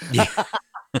clean. Yeah.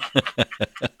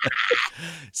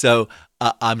 So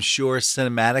I'm sure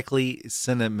cinematically,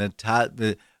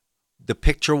 the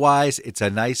picture wise, it's a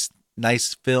nice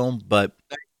film, but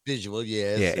nice visual,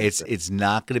 yeah, it's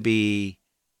not going to be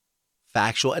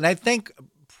factual. And I think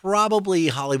probably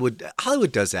Hollywood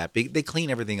does that. They clean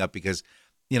everything up because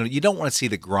you don't want to see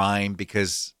the grime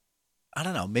because I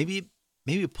don't know, maybe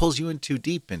it pulls you in too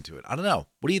deep into it. I don't know.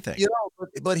 What do you think?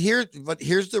 But here's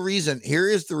the reason. Here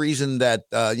is the reason that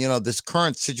this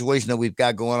current situation that we've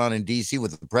got going on in DC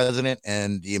with the president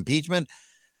and the impeachment.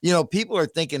 People are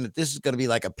thinking that this is going to be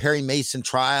like a Perry Mason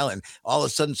trial, and all of a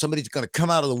sudden somebody's going to come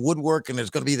out of the woodwork, and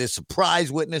there's going to be this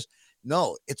surprise witness.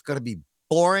 No, it's going to be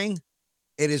boring.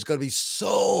 It is going to be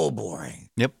so boring.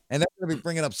 Yep. And they're going to be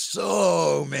bringing up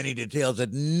so many details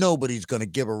that nobody's going to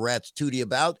give a rat's tootie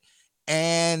about.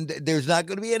 And there's not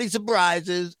going to be any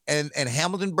surprises. And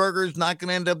Hamilton Burger is not going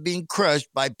to end up being crushed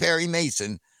by Perry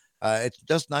Mason. It's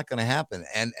just not going to happen.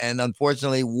 And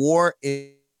unfortunately, war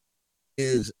is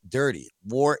is dirty.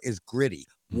 War is gritty.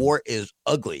 War is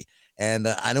ugly. And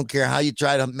I don't care how you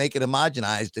try to make it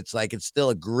homogenized. It's like it's still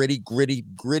a gritty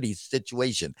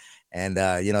situation. And,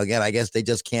 again, I guess they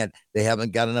just can't. They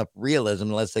haven't got enough realism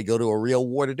unless they go to a real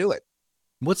war to do it.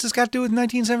 What's this got to do with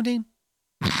 1917?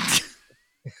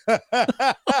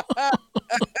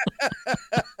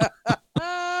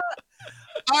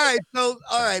 All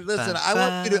right. Listen, I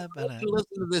want you to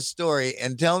listen to this story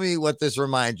and tell me what this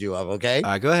reminds you of, okay?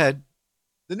 All right, go ahead.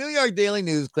 The New York Daily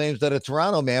News claims that a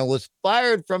Toronto man was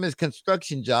fired from his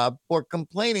construction job for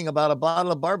complaining about a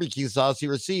bottle of barbecue sauce he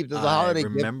received as a holiday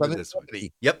gift from his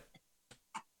company. Yep.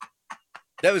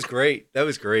 That was great.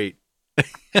 This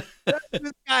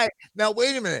guy. Now,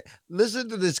 wait a minute. Listen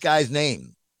to this guy's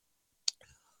name.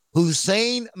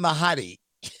 Hussein Mahadi.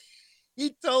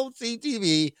 He told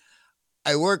CTV,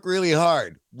 I work really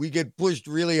hard. We get pushed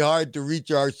really hard to reach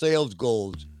our sales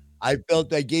goals. I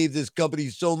felt I gave this company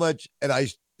so much, and I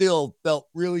still felt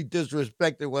really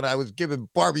disrespected when I was given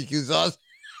barbecue sauce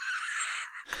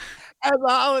as a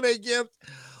holiday gift.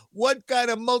 What kind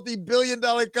of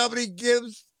multi-billion-dollar company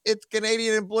gives its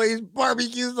Canadian employees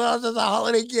barbecue sauce as a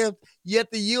holiday gift? Yet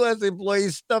the U.S.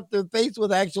 employees stuff their face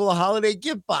with actual holiday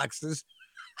gift boxes.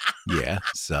 Yeah,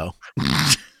 so.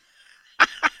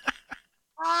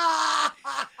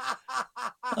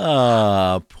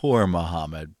 Poor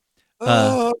Muhammad.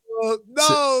 No,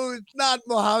 it's not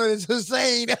Muhammad. It's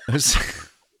Hussein.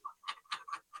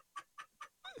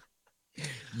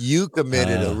 You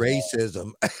committed a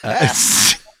racism.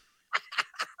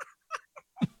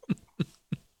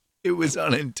 It was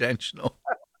unintentional.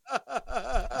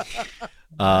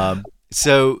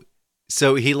 So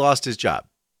he lost his job.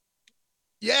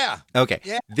 Yeah. Okay.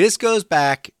 Yeah. This goes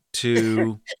back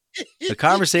to the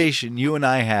conversation you and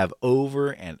I have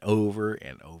over and over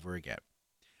and over again.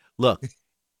 Look,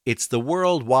 it's the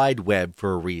World Wide Web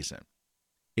for a reason.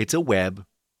 It's a web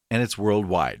and it's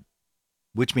worldwide,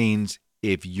 which means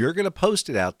if you're going to post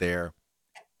it out there,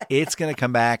 it's going to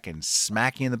come back and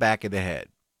smack you in the back of the head.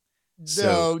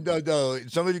 No.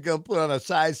 Somebody's going to put on a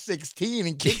size 16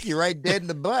 and kick you right dead in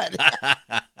the butt.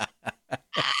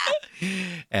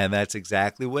 And that's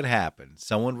exactly what happened.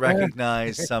 Someone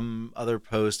recognized some other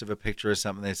post of a picture or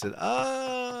something. They said,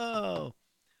 oh,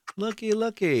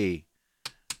 looky.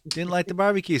 Didn't like the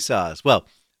barbecue sauce. Well,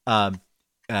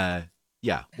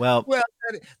 yeah. Well,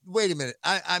 wait a minute.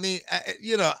 I'm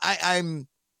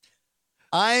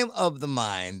of the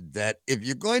mind that if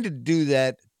you're going to do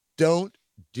that, don't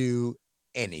do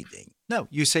anything. No,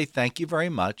 you say thank you very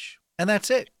much, and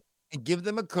that's it. And give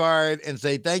them a card and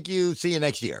say thank you. See you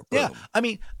next year. Boom. Yeah, I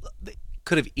mean, they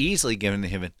could have easily given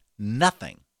him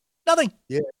nothing. Nothing.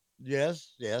 Yeah.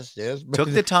 Yes.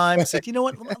 Took the time, said, you know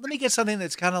what? Let me get something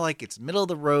that's kind of like it's middle of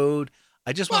the road.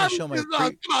 I just want to show my.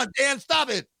 Come on, Dan, stop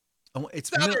it.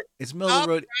 It's middle of the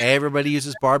road. Everybody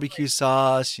uses barbecue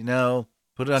sauce. Put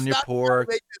it on your pork.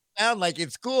 Make it sound like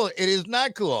it's cool. It is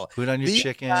not cool. Put it on your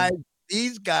chicken.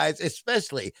 These guys,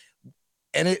 especially,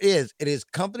 and it is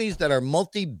companies that are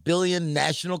multi-billion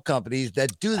national companies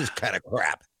that do this kind of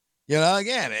crap.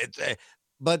 Again,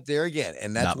 but there again,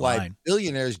 and that's why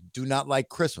billionaires do not like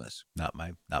Christmas. Not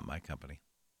my company.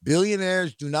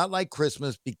 Billionaires do not like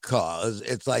Christmas because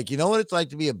it's like, you know what it's like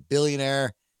to be a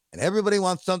billionaire, and everybody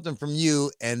wants something from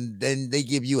you, and then they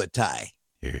give you a tie.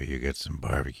 Here, you get some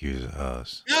barbecue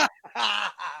sauce.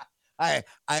 I'm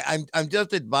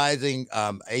just advising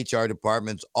HR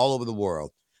departments all over the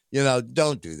world.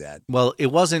 Don't do that. Well,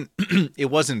 it wasn't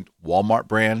Walmart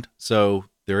brand, so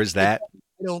there is that.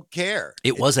 I don't care.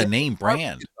 It was a name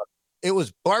brand. It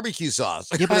was barbecue sauce.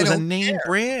 Yeah, but it was a name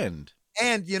brand.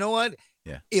 And you know what?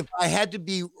 Yeah. If I had to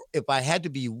be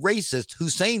racist,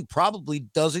 Hussein probably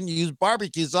doesn't use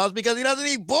barbecue sauce because he doesn't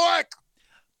eat pork.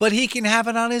 But he can have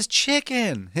it on his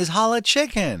chicken, his challah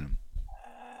chicken.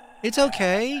 It's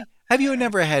okay. Have you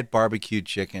never had barbecued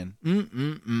chicken?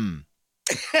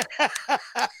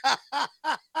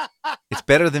 It's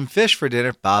better than fish for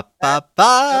dinner.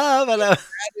 That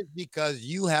is because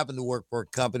you happen to work for a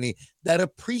company that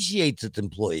appreciates its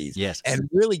employees. Yes. And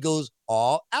really goes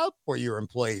all out for your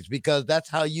employees, because that's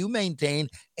how you maintain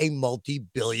a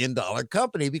multi-billion-dollar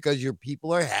company, because your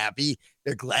people are happy.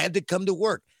 They're glad to come to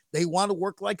work. They want to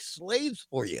work like slaves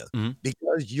for you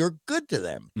because you're good to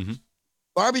them. Mm-hmm.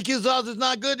 Barbecue sauce is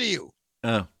not good to you.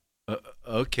 Oh,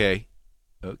 okay.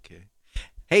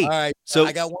 Hey, all right. So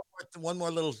I got one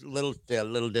more little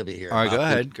divvy here. All right,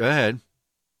 go ahead.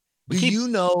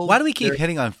 Why do we keep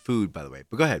hitting on food, by the way?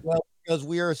 But go ahead. Well, because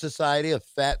we are a society of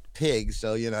fat pigs.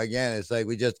 So, again, it's like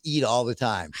we just eat all the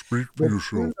time. Speak for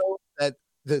yourself. That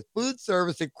the Food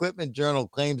Service Equipment Journal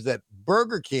claims that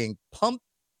Burger King pumped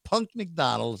punked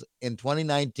McDonald's in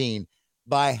 2019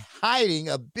 by hiding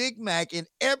a Big Mac in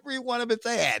every one of its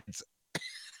ads.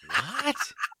 What?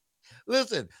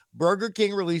 Listen, Burger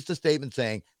King released a statement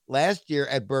saying, last year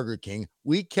at Burger King,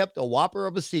 we kept a Whopper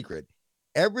of a secret.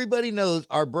 Everybody knows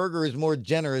our burger is more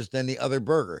generous than the other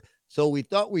burger. So we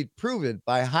thought we'd prove it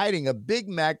by hiding a Big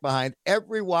Mac behind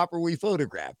every Whopper we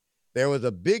photographed. There was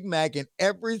a Big Mac in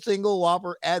every single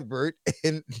Whopper advert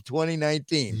in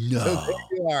 2019. No. So there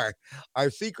you are. Our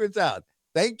secret's out.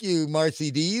 Thank you,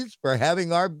 Marcy D's, for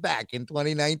having our back in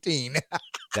 2019.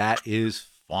 That is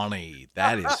funny.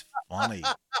 That is funny.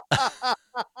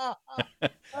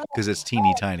 Because it's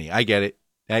teeny tiny. I get it.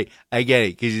 I get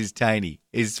it because it's tiny.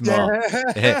 It's small.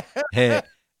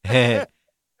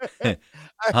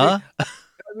 Huh? I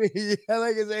mean, yeah,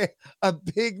 like I say, a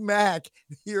Big Mac.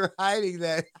 You're hiding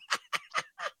that.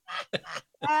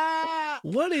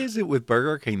 What is it with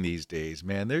Burger King these days,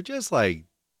 man? They're just like,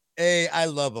 hey, I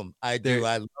love them. I do.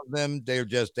 I love them. They're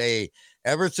just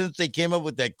ever since they came up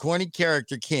with that corny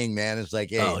character King, man, it's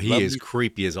like, hey, oh, he is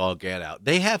creepy as all get out.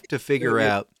 They have to figure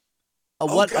out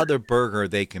what other burger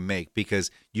they can make,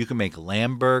 because you can make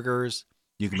lamb burgers,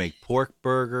 you can make pork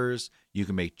burgers, you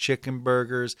can make chicken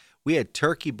burgers. We had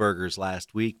turkey burgers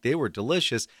last week. They were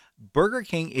delicious. Burger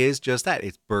King is just that.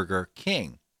 It's Burger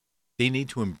King. They need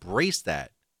to embrace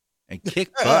that and kick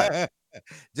butt.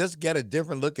 Just get a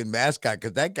different looking mascot,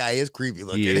 because that guy is creepy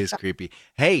looking. He is creepy.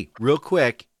 Hey, real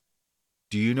quick,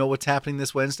 do you know what's happening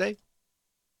this Wednesday?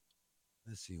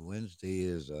 Let's see. Wednesday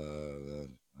is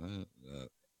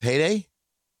payday?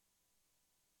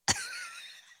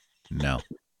 No.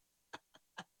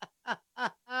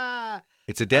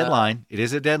 It's a deadline. It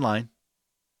is a deadline.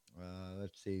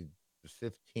 Let's see.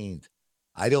 The 15th.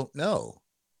 I don't know.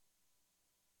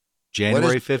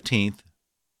 January 15th,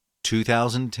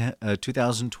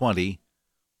 2020,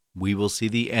 we will see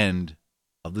the end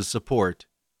of the support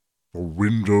for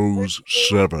Windows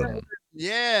 7.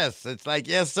 Yes, it's like,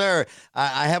 yes, sir.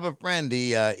 I have a friend.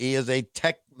 He is a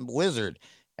tech wizard.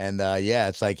 And yeah,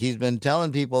 it's like he's been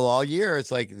telling people all year.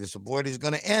 It's like the support is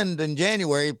going to end in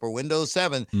January for Windows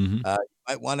 7. Mm-hmm.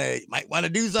 Might want to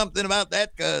do something about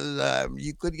that, because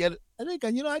you could get. I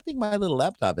think my little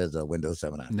laptop has a Windows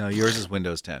 7 on it. No, yours is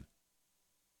Windows 10.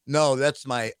 No, that's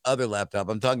my other laptop.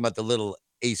 I'm talking about the little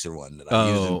Acer one that I'm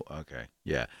using. Oh, okay,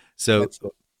 yeah. So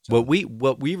what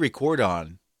we record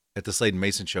on at the Slade and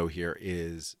Mayson show here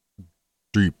is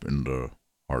deep in the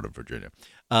heart of Virginia.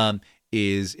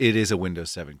 It is a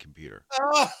Windows 7 computer.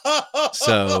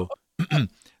 So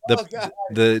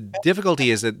the difficulty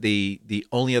is that the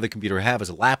only other computer I have is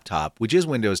a laptop, which is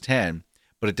Windows 10,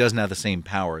 but it doesn't have the same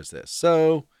power as this.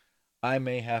 So I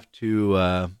may have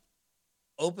to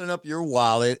open up your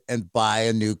wallet and buy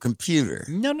a new computer.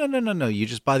 No. You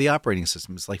just buy the operating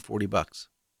system. It's like $40.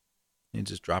 You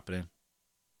just drop it in.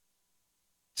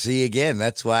 See, again,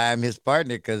 that's why I'm his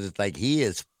partner, because it's like he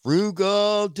is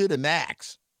frugal to the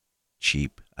max.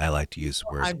 Cheap. I like to use the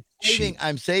word cheap.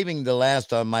 I'm saving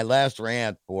my last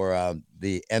rant for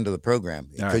the end of the program,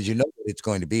 because you know what it's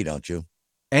going to be, don't you?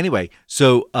 Anyway,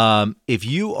 so if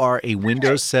you are a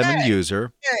Windows 7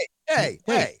 user,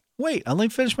 wait, let me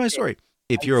finish my story.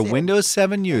 If you're a Windows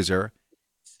 7 user,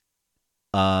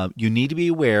 you need to be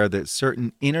aware that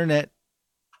certain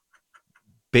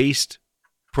internet-based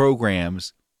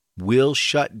programs will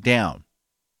shut down.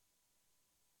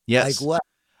 Yes. Like what?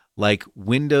 Like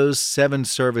Windows 7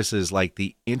 services like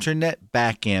the Internet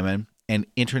Backgammon and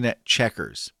Internet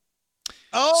Checkers.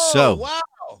 Oh,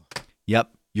 wow.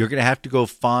 Yep. You're going to have to go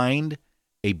find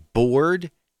a board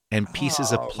and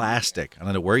pieces of plastic. I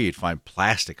don't know where you'd find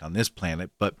plastic on this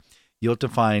planet, but you'll have to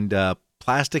find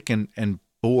plastic and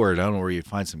board. I don't know where you'd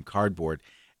find some cardboard,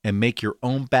 and make your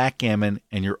own backgammon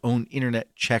and your own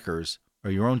internet checkers, or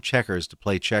your own checkers to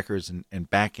play checkers and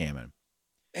backgammon.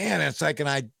 Man, it's like, and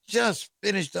I just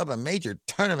finished up a major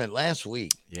tournament last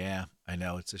week. Yeah, I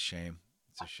know. It's a shame.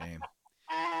 It's a shame.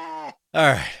 All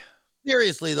right.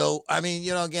 Seriously, though, I mean,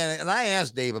 again, and I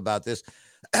asked Dave about this.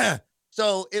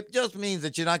 So it just means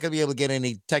that you're not going to be able to get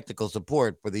any technical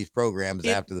support for these programs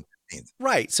after the 15th.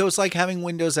 Right. So it's like having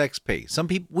Windows XP. Some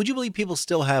people, would you believe people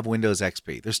still have Windows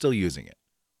XP? They're still using it.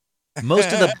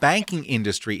 Most of the banking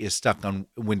industry is stuck on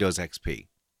Windows XP.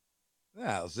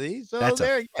 Well, see, so that's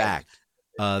there a you go. fact.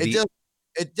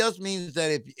 It just means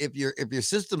that if your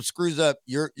system screws up,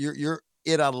 you're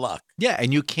out of luck. Yeah,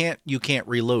 and you can't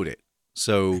reload it.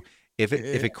 So if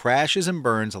it crashes and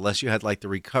burns, unless you had like the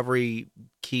recovery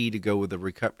key to go with the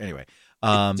recovery. Anyway,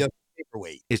 it's just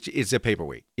paperweight. It's a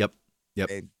paperweight. Yep.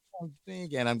 Okay.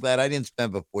 Again, I'm glad I didn't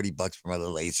spend but $40 for my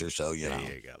little Acer. So There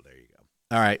you go.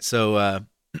 All right. So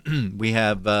We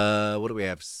have, what do we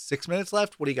have? 6 minutes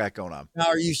left? What do you got going on? Now,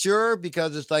 are you sure?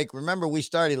 Because it's like, remember, we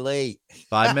started late.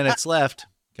 5 minutes left.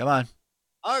 Come on.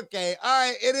 Okay. All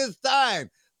right. It is time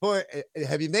for,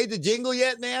 have you made the jingle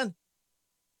yet, man?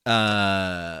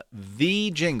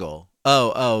 The jingle.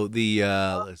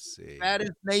 Let's see.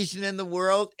 Fattest nation in the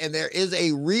world, and there is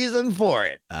a reason for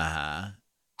it.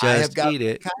 Just eat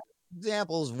it.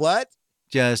 Examples. What?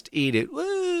 Just eat it.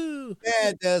 Woo!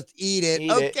 Yeah, just eat it.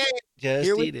 Okay. Just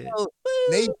here eat we it. go.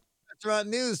 Nation Restaurant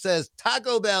News says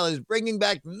Taco Bell is bringing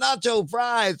back nacho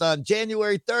fries on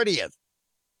January 30th.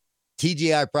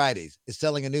 TGI Fridays is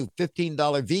selling a new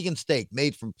 $15 vegan steak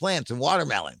made from plants and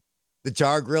watermelon. The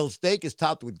char grilled steak is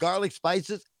topped with garlic,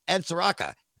 spices, and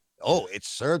sriracha. Oh, it's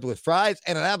served with fries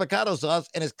and an avocado sauce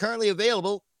and is currently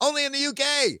available only in the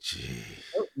UK.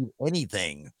 Don't eat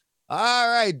anything. All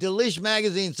right, Delish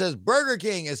Magazine says Burger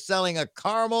King is selling a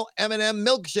caramel M&M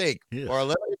milkshake for a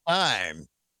limited time.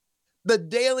 The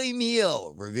Daily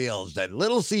Meal reveals that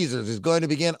Little Caesars is going to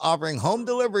begin offering home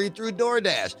delivery through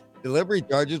DoorDash. Delivery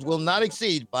charges will not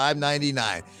exceed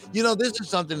 $5.99. You know, this is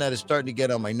something that is starting to get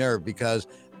on my nerve because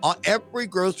every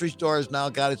grocery store has now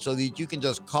got it so that you can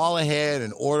just call ahead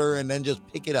and order and then just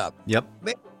pick it up. Yep.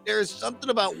 There's something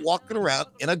about walking around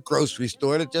in a grocery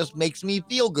store that just makes me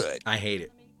feel good. I hate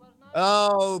it.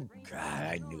 Oh, God,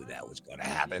 I knew that was going to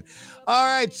happen. All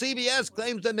right, CBS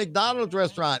claims that McDonald's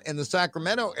restaurant in the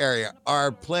Sacramento area are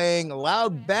playing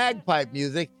loud bagpipe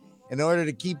music in order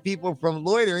to keep people from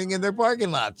loitering in their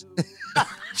parking lots.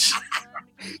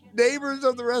 Neighbors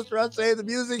of the restaurant say the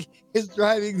music is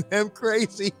driving them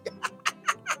crazy.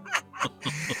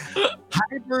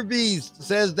 Hyper Beast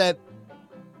says that,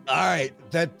 all right,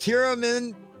 that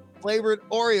tiramisu flavored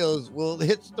Oreos will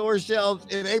hit store shelves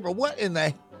in April. What in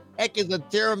the heck is a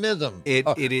tiramisu?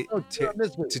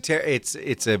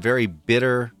 It's a very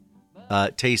bitter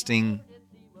tasting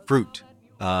fruit.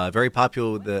 Very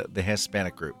popular with the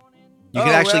Hispanic group. You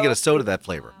can actually get a soda that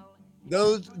flavor.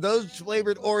 Those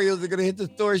flavored Oreos are going to hit the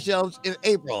store shelves in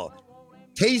April.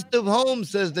 Taste of Home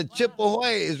says that Chip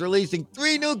Ahoy is releasing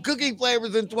 3 new cookie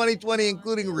flavors in 2020,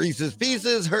 including Reese's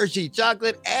Pieces, Hershey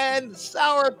Chocolate, and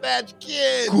Sour Patch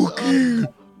Kids. Cookie.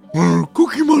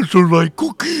 Cookie Monster like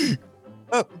cookie.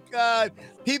 Oh, God.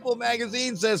 People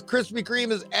Magazine says Krispy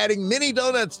Kreme is adding mini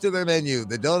donuts to their menu.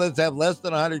 The donuts have less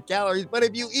than 100 calories, but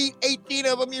if you eat 18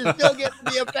 of them, you're still getting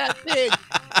to be a fat pig.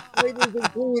 Flavors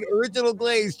include original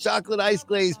glaze, chocolate ice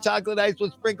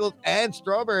with sprinkles, and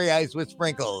strawberry ice with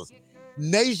sprinkles.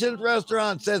 Nation's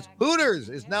Restaurant says Hooters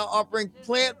is now offering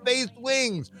plant-based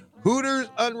wings. Hooters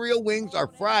Unreal Wings are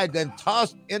fried, then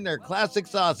tossed in their classic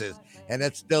sauces. And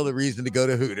that's still the reason to go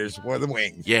to Hooters for the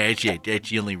wings. Yeah, that's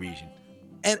the only reason.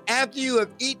 And after you have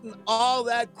eaten all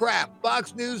that crap,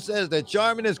 Fox News says that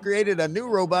Charmin has created a new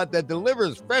robot that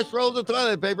delivers fresh rolls of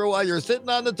toilet paper while you're sitting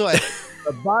on the toilet.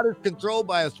 The bot is controlled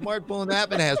by a smartphone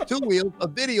app and has 2 wheels, a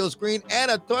video screen, and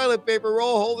a toilet paper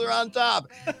roll holder on top.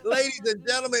 Ladies and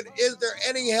gentlemen, is there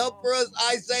any help for us?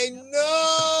 I say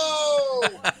no!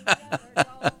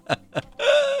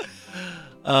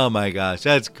 Oh, my gosh.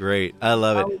 That's great. I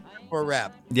love it. For a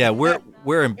wrap. Yeah,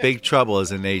 we're in big trouble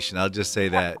as a nation. I'll just say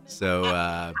that. So,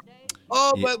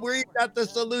 but we got the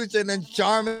solution, and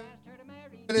Charmin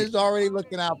is already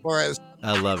looking out for us.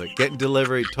 I love it. Getting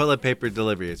delivery, toilet paper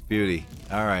delivery. It's beauty.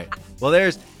 All right. Well,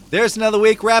 there's another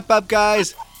week wrap up,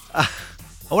 guys. I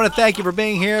want to thank you for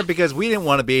being here because we didn't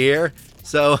want to be here.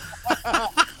 So. I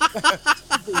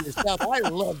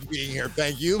love being here.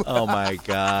 Thank you. Oh my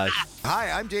gosh.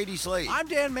 Hi, I'm JD Slade. I'm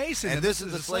Dan Mayson, and this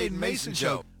is the Slade and Mayson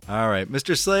Show. All right,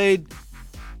 Mr. Slade,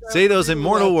 say those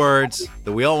immortal words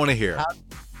that we all want to hear.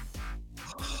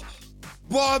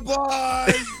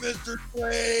 Bye-bye, Mr.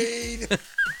 Slade.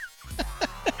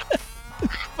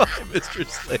 Bye, Mr.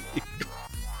 Slade.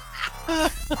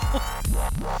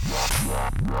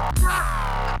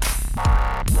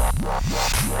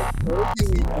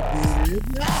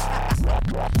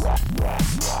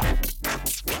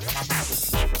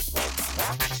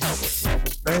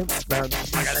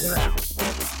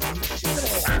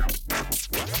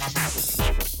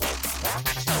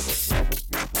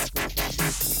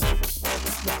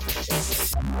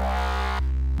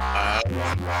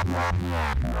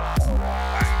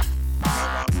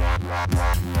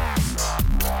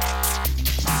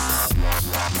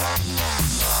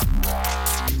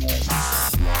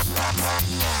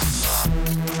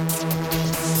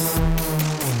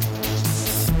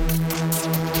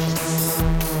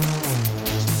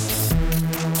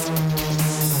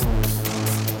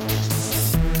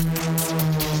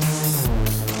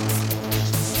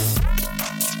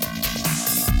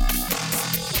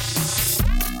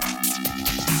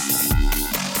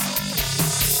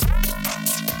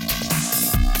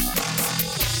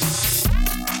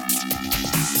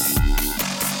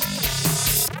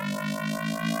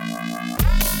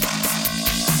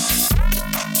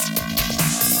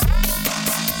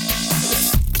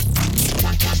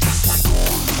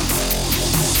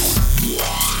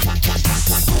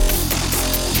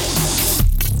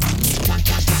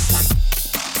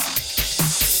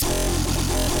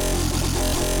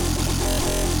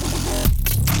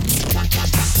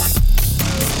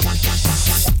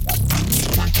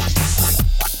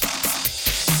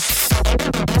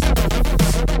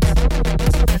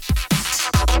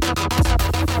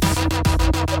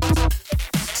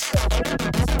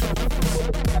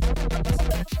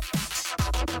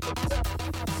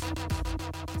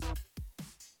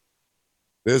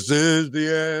 This is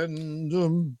the end.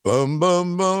 Bum,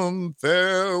 bum, bum.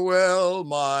 Farewell,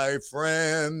 my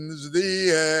friends.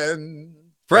 The end.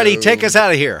 Freddie, take us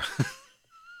out of here.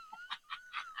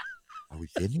 Are we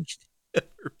finished?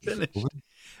 We're finished.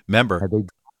 Remember,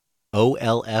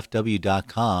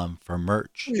 olfw.com for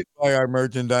merch. Please buy our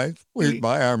merchandise. Please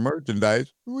buy our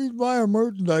merchandise. Please buy our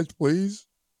merchandise, please.